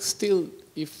think still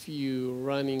if you're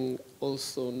running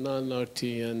also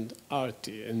non-RT and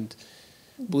RT and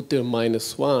put there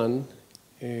 -1,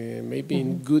 maybe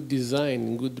in good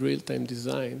design, good real-time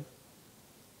design,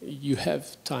 you have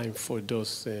time for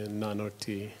those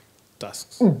non-RT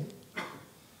tasks.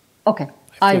 Okay,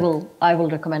 I will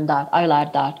recommend that. I'll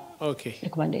add that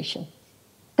recommendation.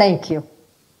 Thank you.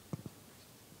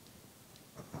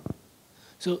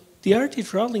 So the RT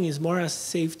throttling is more a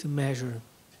safety measure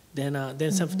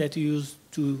than something that you use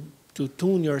to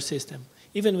tune your system,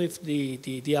 even with the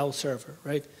OWL server,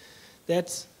 right?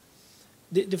 That's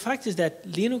the fact is that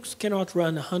Linux cannot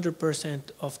run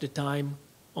 100% of the time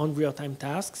on real-time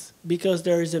tasks because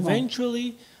there is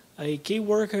eventually a key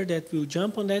worker that will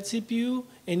jump on that CPU,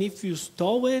 and if you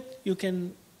stall it, you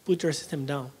can put your system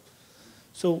down.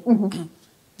 So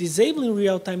disabling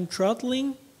real-time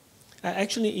throttling,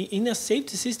 actually in a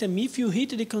safety system, if you hit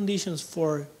the conditions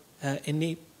for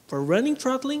running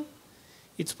throttling,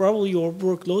 it's probably your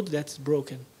workload that's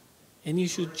broken, and you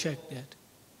should check that.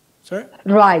 Sorry?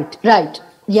 Right.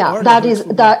 Yeah, Or that is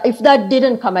that. If that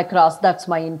didn't come across, that's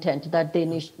my intent. That they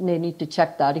need to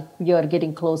check that if you're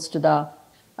getting close to the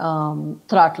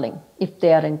throttling. If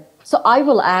they are in, so I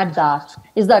will add that.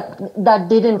 Is that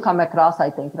didn't come across? I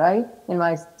think right in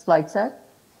my slide set.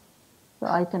 So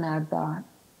I can add that.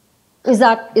 Is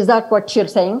that what you're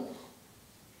saying?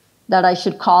 That I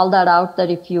should call that out, that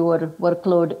if your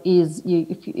workload is,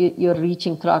 if you're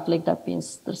reaching throttling, that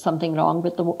means there's something wrong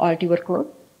with the RT workload?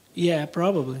 Yeah,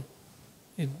 probably.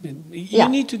 You Yeah.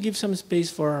 need to give some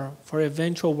space for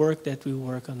eventual work that we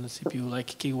work on the CPU,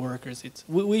 like key workers.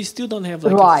 We still don't have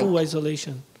like Right. a full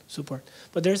isolation support.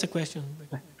 But there's a question.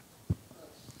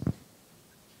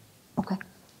 Okay,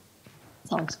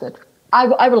 sounds good.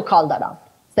 I will call that out,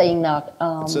 saying that.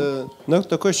 It's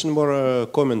not a question, more a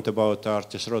comment about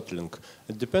RT throttling.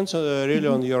 It depends really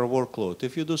on your workload.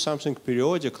 If you do something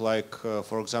periodic, like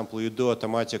for example, you do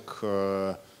automatic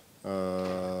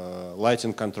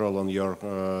lighting control on your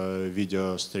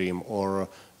video stream, or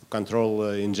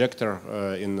control injector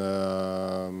in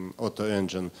auto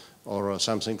engine, or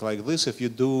something like this, if you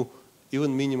do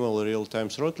even minimal real-time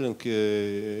throttling,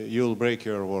 you'll break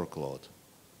your workload.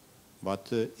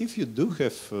 But if you do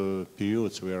have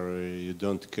periods where you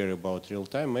don't care about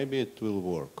real-time, maybe it will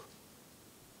work.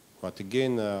 But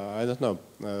again, I don't know.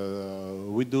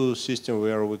 We do system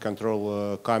where we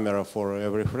control camera for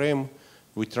every frame.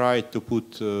 We try to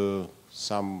put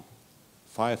some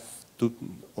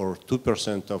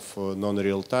 2% of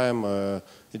non-real time.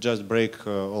 It just break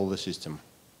all the system.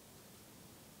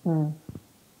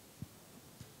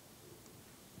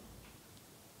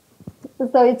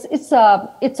 So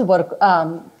it's a work.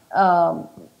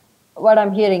 What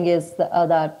I'm hearing is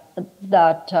that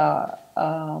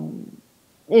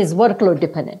is workload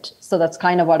dependent. So that's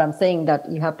kind of what I'm saying,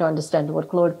 that you have to understand the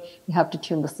workload. You have to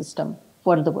tune the system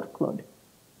for the workload.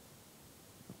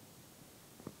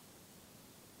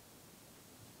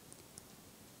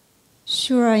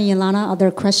 Sure, Elana,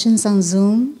 other questions on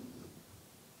Zoom?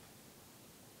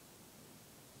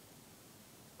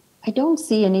 I don't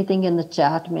see anything in the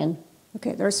chat, Min.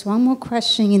 Okay, there's one more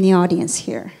question in the audience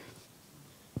here.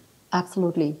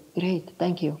 Absolutely. Great.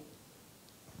 Thank you.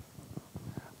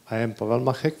 I am Pavel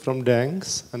Machek from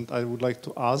DANGS, and I would like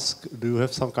to ask, do you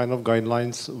have some kind of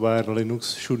guidelines where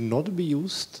Linux should not be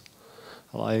used?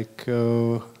 Like,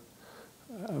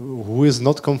 who is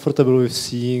not comfortable with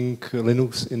seeing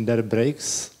Linux in their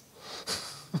breaks?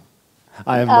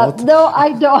 I am not. No, I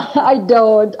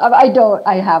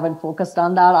haven't focused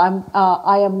on that.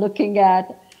 I am looking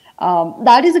at,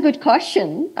 that is a good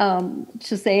question,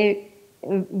 to say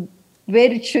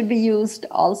where it should be used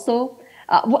also.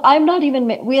 We are not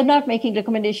making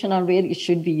recommendation on where it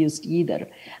should be used either,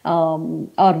 or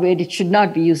where it should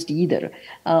not be used either.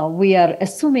 We are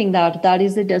assuming that that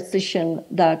is a decision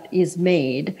that is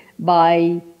made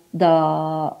by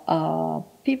the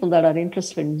people that are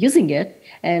interested in using it.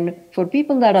 And for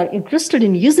people that are interested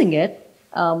in using it,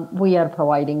 we are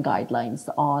providing guidelines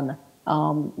on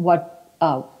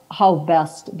how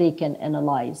best they can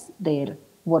analyze their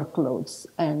workloads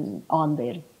and on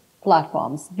their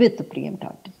platforms with the preempt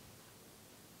RT.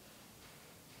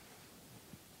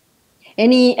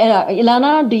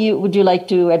 Elana, would you like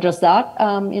to address that?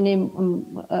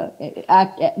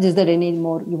 Is there any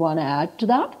more you want to add to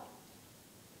that?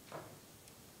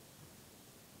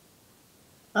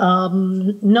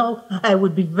 No, I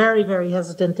would be very, very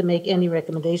hesitant to make any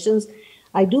recommendations.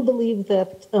 I do believe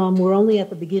that we're only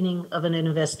at the beginning of an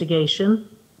investigation,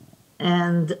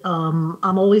 and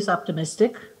I'm always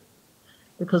optimistic,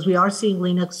 because we are seeing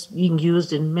Linux being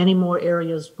used in many more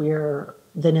areas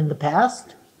than in the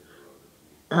past.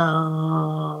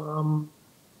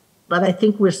 But I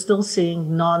think we're still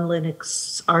seeing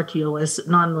non-Linux RTOS,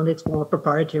 non-Linux more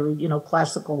proprietary,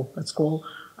 classical, let's call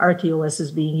RTOS,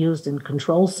 is being used in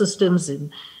control systems,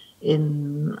 in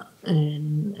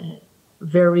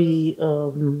very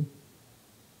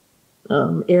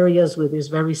areas where there's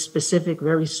very specific,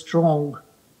 very strong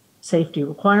safety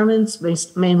requirements,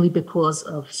 based mainly because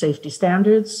of safety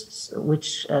standards,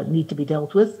 which need to be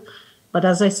dealt with. But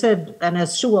as I said, and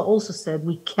as Shuah also said,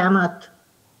 we cannot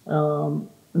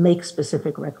make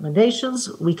specific recommendations.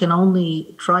 We can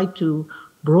only try to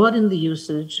broaden the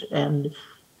usage and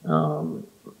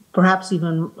perhaps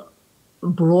even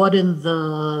broaden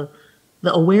the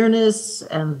awareness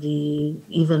and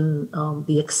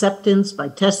the acceptance by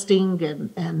testing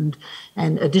and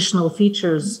additional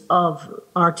features of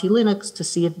RT Linux to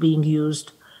see it being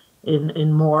used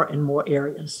in more and more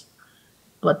areas.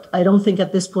 But I don't think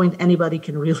at this point anybody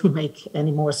can really make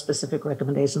any more specific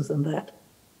recommendations than that.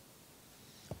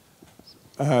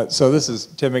 So this is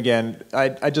Tim again.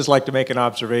 I'd just like to make an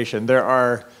observation.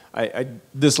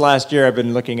 This last year I've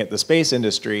been looking at the space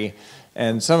industry,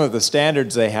 and some of the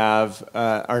standards they have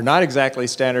are not exactly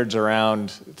standards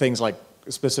around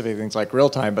specific things like real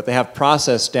time, but they have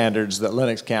process standards that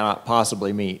Linux cannot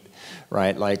possibly meet,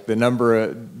 right? Like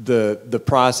the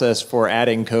process for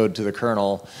adding code to the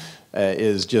kernel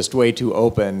is just way too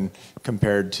open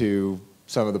compared to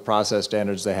some of the process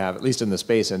standards they have, at least in the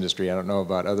space industry. I don't know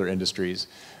about other industries.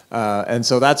 And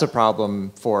so that's a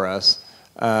problem for us.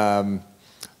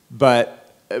 But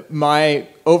my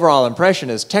overall impression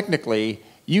is technically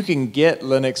you can get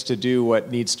Linux to do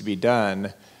what needs to be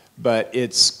done, but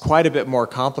it's quite a bit more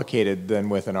complicated than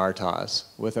with an RTOS.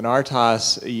 With an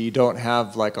RTOS, you don't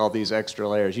have like all these extra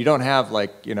layers. You don't have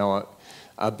like, you know,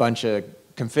 a bunch of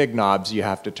config knobs you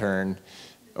have to turn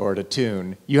or to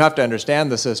tune. You have to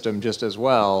understand the system just as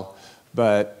well,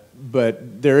 but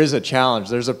there is a challenge.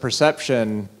 There's a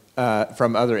perception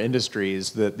from other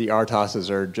industries that the RTOSs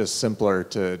are just simpler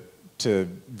to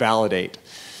validate.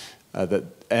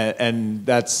 And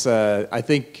that's, I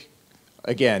think,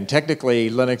 again, technically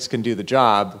Linux can do the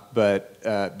job, but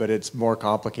it's more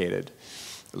complicated.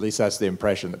 At least that's the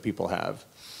impression that people have.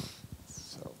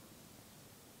 So.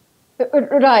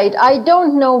 Right. I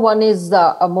don't know one is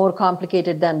more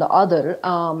complicated than the other.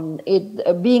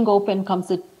 Being open comes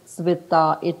with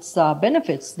its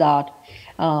benefits that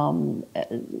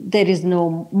there is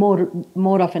no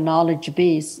more of a knowledge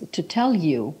base to tell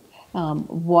you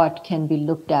what can be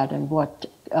looked at and what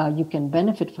you can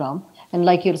benefit from. And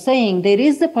like you're saying, there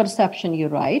is the perception, you're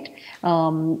right.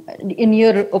 In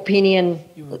your opinion,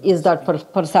 is that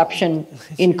perception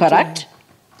incorrect?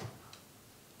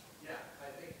 Yeah,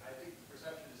 I think the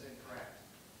perception is incorrect.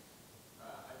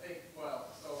 I think, well,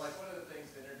 so like one of the things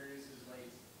that introduces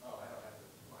late, oh, I don't have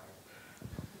the mic.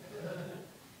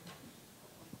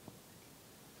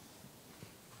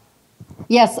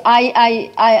 Yes,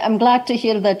 I'm glad to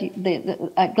hear that.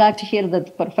 Glad to hear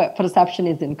that perception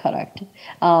is incorrect.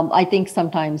 I think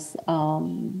sometimes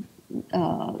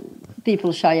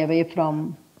people shy away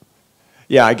from.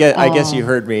 Yeah, I guess you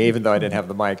heard me, even though I didn't have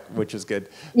the mic, which is good.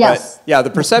 Yes. But, yeah, the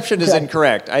perception is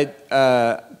incorrect.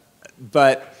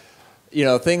 But you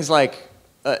know, things like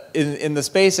in the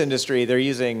space industry, they're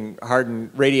using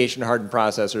radiation-hardened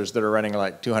processors that are running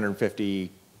like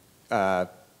 250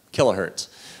 kilohertz,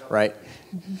 right?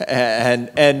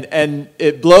 And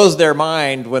it blows their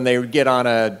mind when they get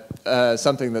on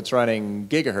something that's running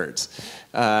gigahertz.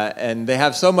 And they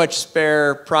have so much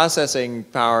spare processing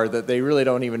power that they really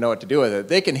don't even know what to do with it.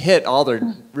 They can hit all their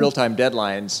real-time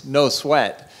deadlines, no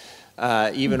sweat,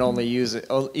 even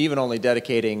only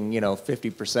dedicating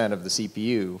 50% of the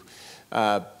CPU.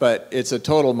 But it's a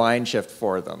total mind shift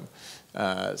for them.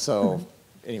 So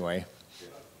anyway.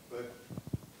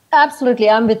 Absolutely,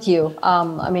 I'm with you.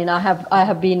 I mean, I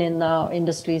have been in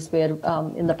industries where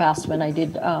in the past when I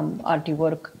did RT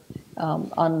work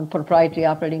on proprietary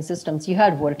operating systems, you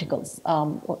had verticals.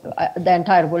 The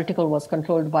entire vertical was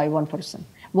controlled by one person,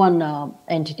 one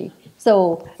entity.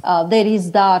 So there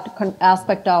is that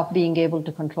aspect of being able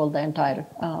to control the entire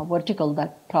vertical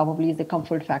that probably is a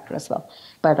comfort factor as well.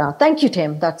 But thank you,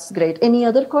 Tim. That's great. Any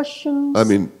other questions? I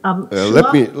mean,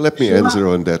 Shuah, let me answer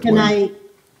on that one.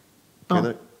 Can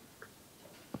I?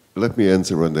 Let me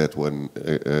answer on that one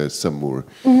some more.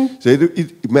 So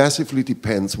it massively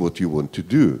depends what you want to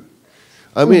do.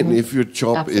 I mean, if your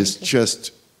job is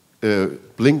just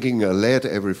blinking a LED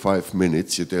every 5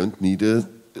 minutes, you don't need a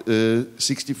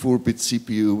 64-bit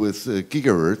CPU with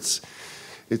gigahertz.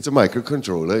 It's a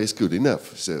microcontroller is good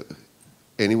enough. So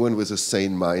anyone with a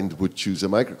sane mind would choose a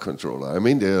microcontroller. I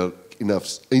mean, there are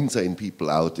enough insane people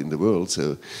out in the world,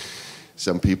 so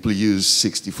some people use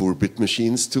 64-bit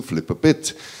machines to flip a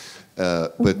bit.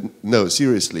 But no,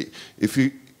 seriously, if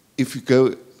you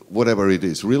go, whatever it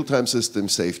is, real-time system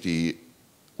safety,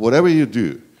 whatever you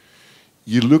do,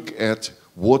 you look at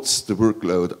what's the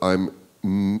workload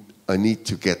I need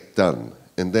to get done,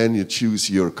 and then you choose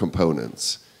your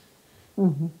components.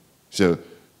 So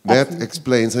that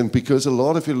explains, and because a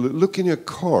lot of you look in your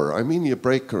car, I mean your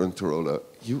brake controller,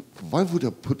 why would I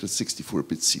put a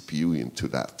 64-bit CPU into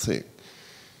that thing?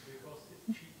 Because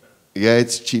it's cheaper. Yeah,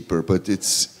 it's cheaper, but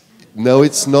no,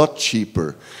 it's not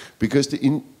cheaper, because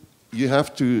you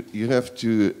have to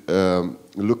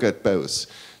look at both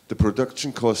the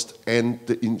production cost and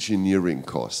the engineering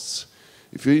costs.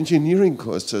 If your engineering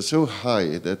costs are so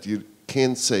high that you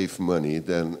can't save money,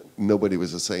 then nobody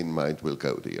with a sane mind will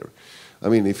go there. I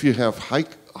mean, if you have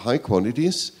high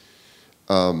quantities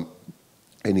and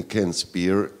you can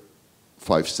spare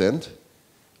 5 cents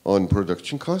on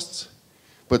production costs,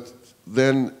 but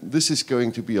then this is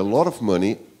going to be a lot of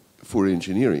money for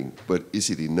engineering, but is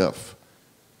it enough?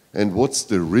 And what's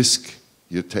the risk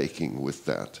you're taking with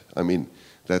that? I mean,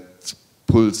 that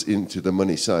pulls into the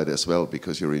money side as well,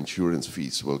 because your insurance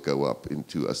fees will go up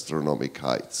into astronomical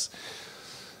heights.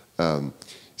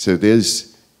 So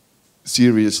there's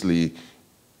seriously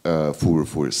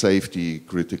for safety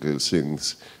critical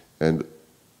things, and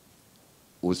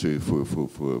also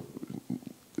for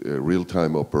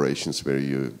real-time operations where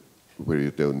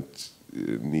you don't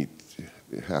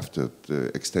have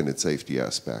the extended safety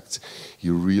aspects,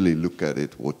 you really look at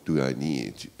it, what do I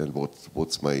need and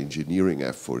what's my engineering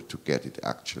effort to get it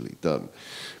actually done.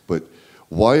 But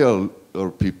why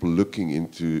are people looking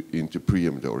into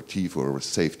preempt RT for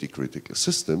safety critical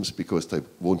systems? Because they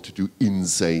want to do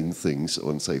insane things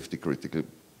on safety critical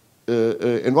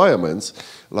environments,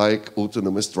 like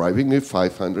autonomous driving with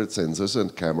 500 sensors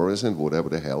and cameras and whatever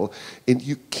the hell, and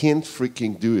you can't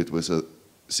freaking do it with a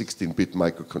 16-bit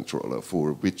microcontroller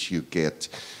for which you get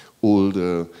all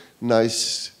the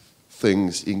nice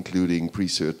things, including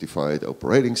pre-certified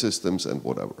operating systems and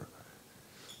whatever.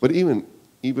 But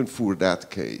even for that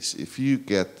case, if you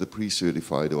get the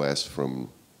pre-certified OS from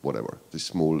whatever, the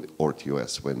small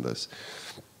RTOS vendors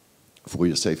for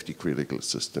your safety critical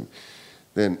system,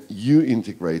 then you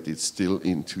integrate it still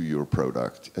into your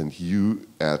product and you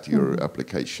add your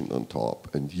application on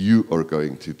top and you are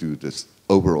going to do this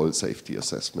overall safety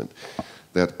assessment.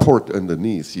 That port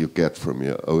underneath you get from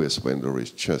your OS vendor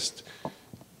is just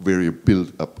where you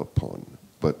build up upon,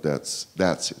 but that's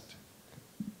it.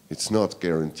 It's not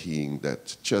guaranteeing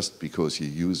that just because you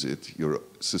use it, your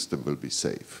system will be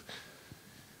safe.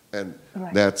 And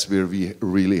that's where we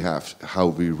really have, how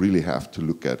we really have to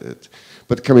look at it.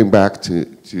 But coming back to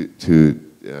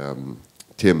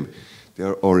Tim,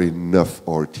 there are enough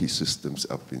RT systems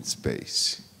up in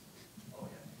space.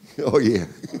 Oh yeah.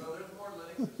 Well, there's more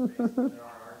Linux in space than there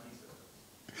are RT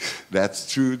systems.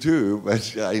 That's true too,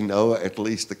 but I know at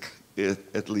least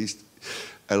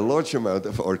a large amount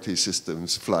of RT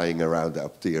systems flying around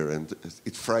up there, and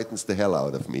it frightens the hell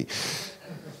out of me.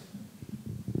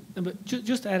 But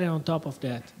just adding on top of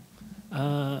that,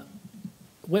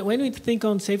 when we think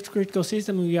on safety critical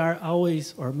system, we are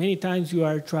always, or many times, you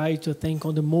are trying to think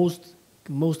on the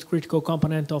most critical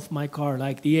component of my car,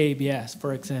 like the ABS,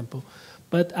 for example.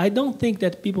 But I don't think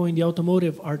that people in the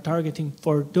automotive are targeting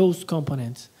for those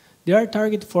components. They are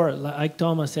targeted for, like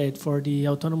Thomas said, for the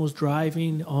autonomous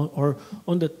driving or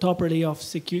on the top relay of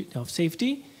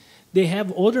safety. They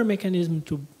have other mechanisms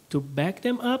to back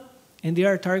them up, and they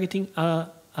are targeting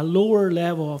a lower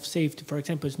level of safety. For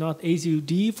example, it's not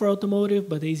ASIL-D for automotive,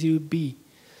 but ASIL-B.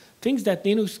 Things that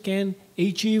Linux can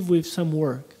achieve with some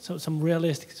work, so some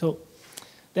realistic. So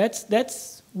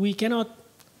that's we cannot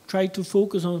try to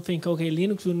focus on think, okay,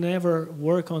 Linux will never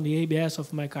work on the ABS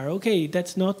of my car. Okay,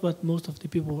 that's not what most of the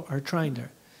people are trying there.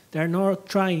 They're not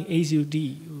trying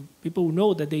ASIL-D. People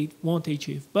know that they won't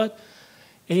achieve. But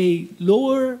a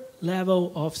lower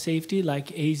level of safety like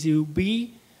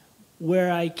ASIL-B,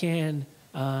 where I can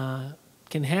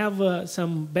have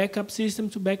some backup system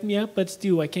to back me up, but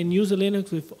still I can use a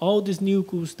Linux with all this new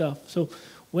cool stuff. So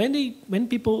when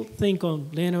people think on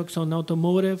Linux, on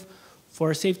automotive,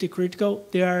 for safety critical,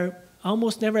 they are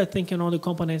almost never thinking on the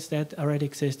components that already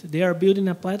exist. They are building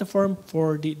a platform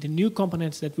for the new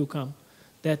components that will come,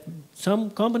 that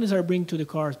some companies are bringing to the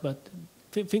cars, but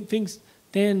things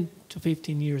 10 to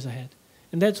 15 years ahead.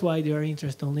 And that's why they are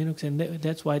interested in Linux, and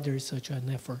that's why there is such an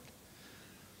effort.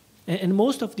 And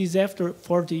most of this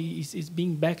effort is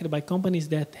being backed by companies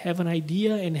that have an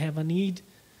idea and have a need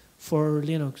for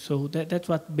Linux. So that's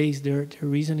what based their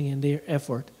reasoning and their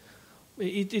effort.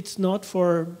 It's not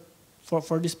for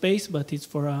the space, but it's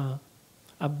for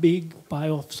a big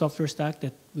pile of software stack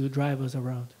that will drive us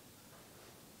around.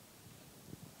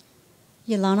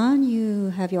 Elana,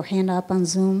 you have your hand up on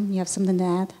Zoom. You have something to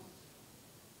add?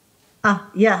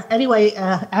 Yeah, anyway,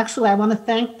 actually, I want to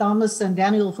thank Thomas and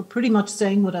Daniel for pretty much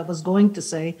saying what I was going to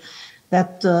say,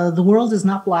 that the world is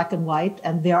not black and white,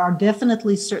 and there are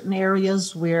definitely certain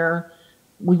areas where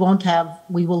we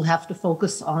will have to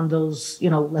focus on those,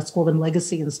 let's call them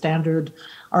legacy and standard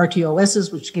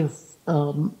RTOSs, which give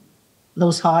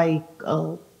those high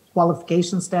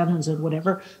qualification standards and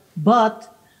whatever.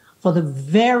 But for the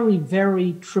very,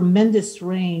 very tremendous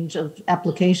range of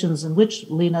applications in which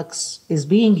Linux is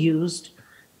being used,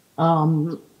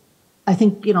 I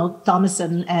think, Thomas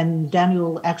and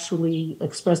Daniel actually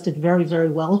expressed it very, very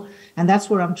well. And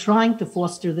that's where I'm trying to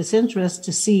foster this interest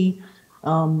to see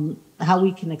how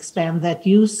we can expand that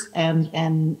use and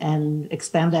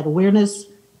expand that awareness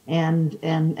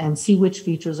and see which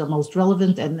features are most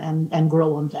relevant and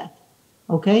grow on that.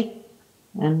 Okay?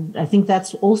 And I think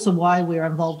that's also why we're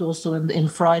involved also in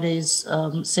Friday's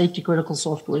Safety Critical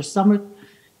Software Summit.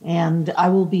 And I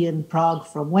will be in Prague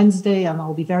from Wednesday, and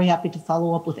I'll be very happy to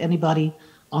follow up with anybody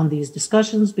on these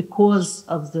discussions because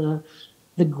of the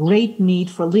great need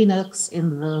for Linux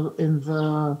in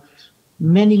the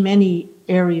many, many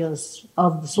areas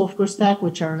of the software stack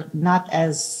which are not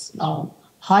as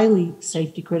highly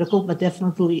safety critical, but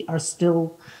definitely are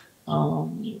still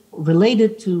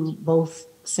related to both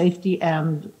safety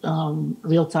and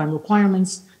real-time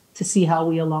requirements to see how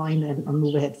we align and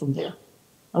move ahead from there.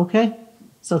 Okay?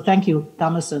 So thank you,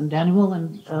 Thomas and Daniel,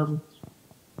 and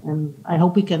I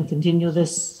hope we can continue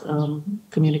this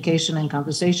communication and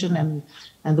conversation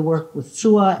and the work with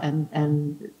Shuah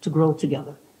and to grow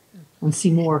together and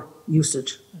see more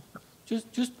usage.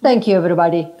 Thank you,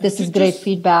 everybody. This is great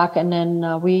feedback. And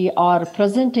then we are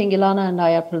presenting, Elana and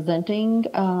I are presenting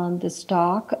this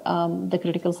talk, the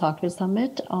Critical Software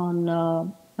Summit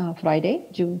on Friday,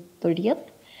 June 30th.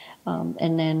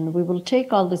 And then we will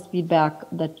take all this feedback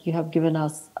that you have given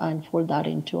us and fold that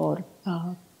into our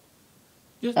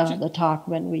the talk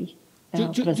when we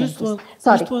present just this.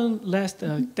 just one last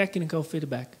technical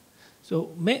feedback.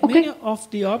 So many of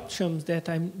the options that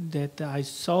I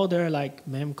saw there, like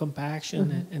mem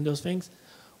compaction and those things,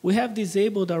 we have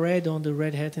disabled already on the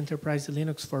Red Hat Enterprise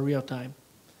Linux for real time.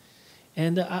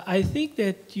 And I think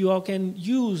that you all can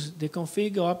use the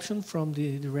config option from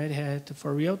the Red Hat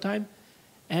for real time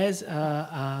as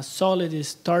a solid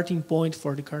starting point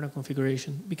for the kernel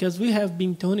configuration, because we have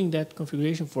been tuning that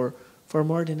configuration for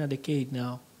more than a decade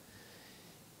now.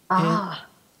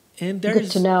 And there's,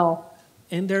 good to know.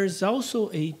 And there's also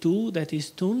a tool that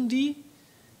is Tundi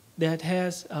that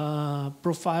has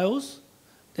profiles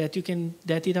that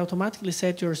it automatically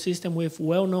sets your system with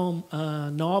well-known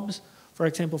knobs, for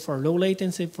example, for low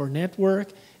latency, for network,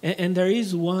 and there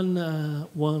is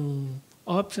one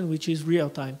option which is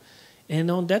real-time. And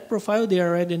on that profile, they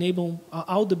already enable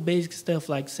all the basic stuff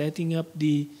like setting up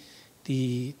the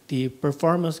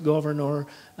performance governor,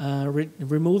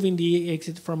 removing the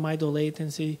exit from idle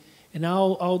latency, and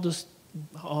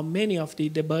many of the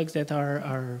debugs that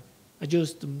are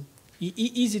just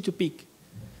easy to pick.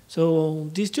 So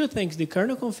these two things, the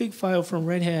kernel config file from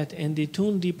Red Hat and the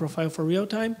TuneD profile for real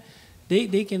time,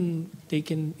 they can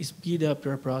speed up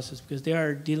your process because they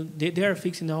are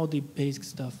fixing all the basic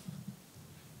stuff.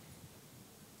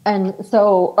 And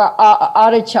so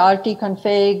RHRT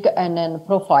config and then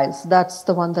profiles, that's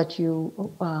the one that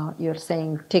you're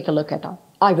saying take a look at.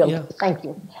 I will. Yeah. Thank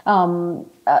you.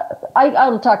 I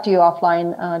will talk to you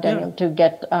offline, Daniel, to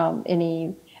get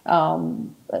any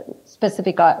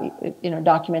specific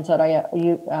documents or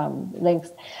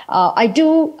links. I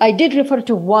did refer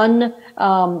to one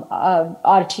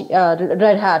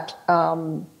Red Hat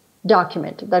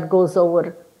document that goes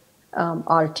over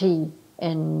RT,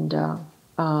 and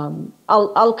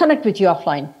I'll connect with you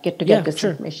offline get this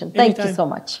information. Thank you so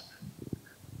much.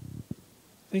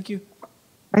 Thank you.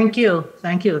 Thank you.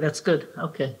 Thank you. That's good.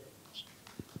 Okay.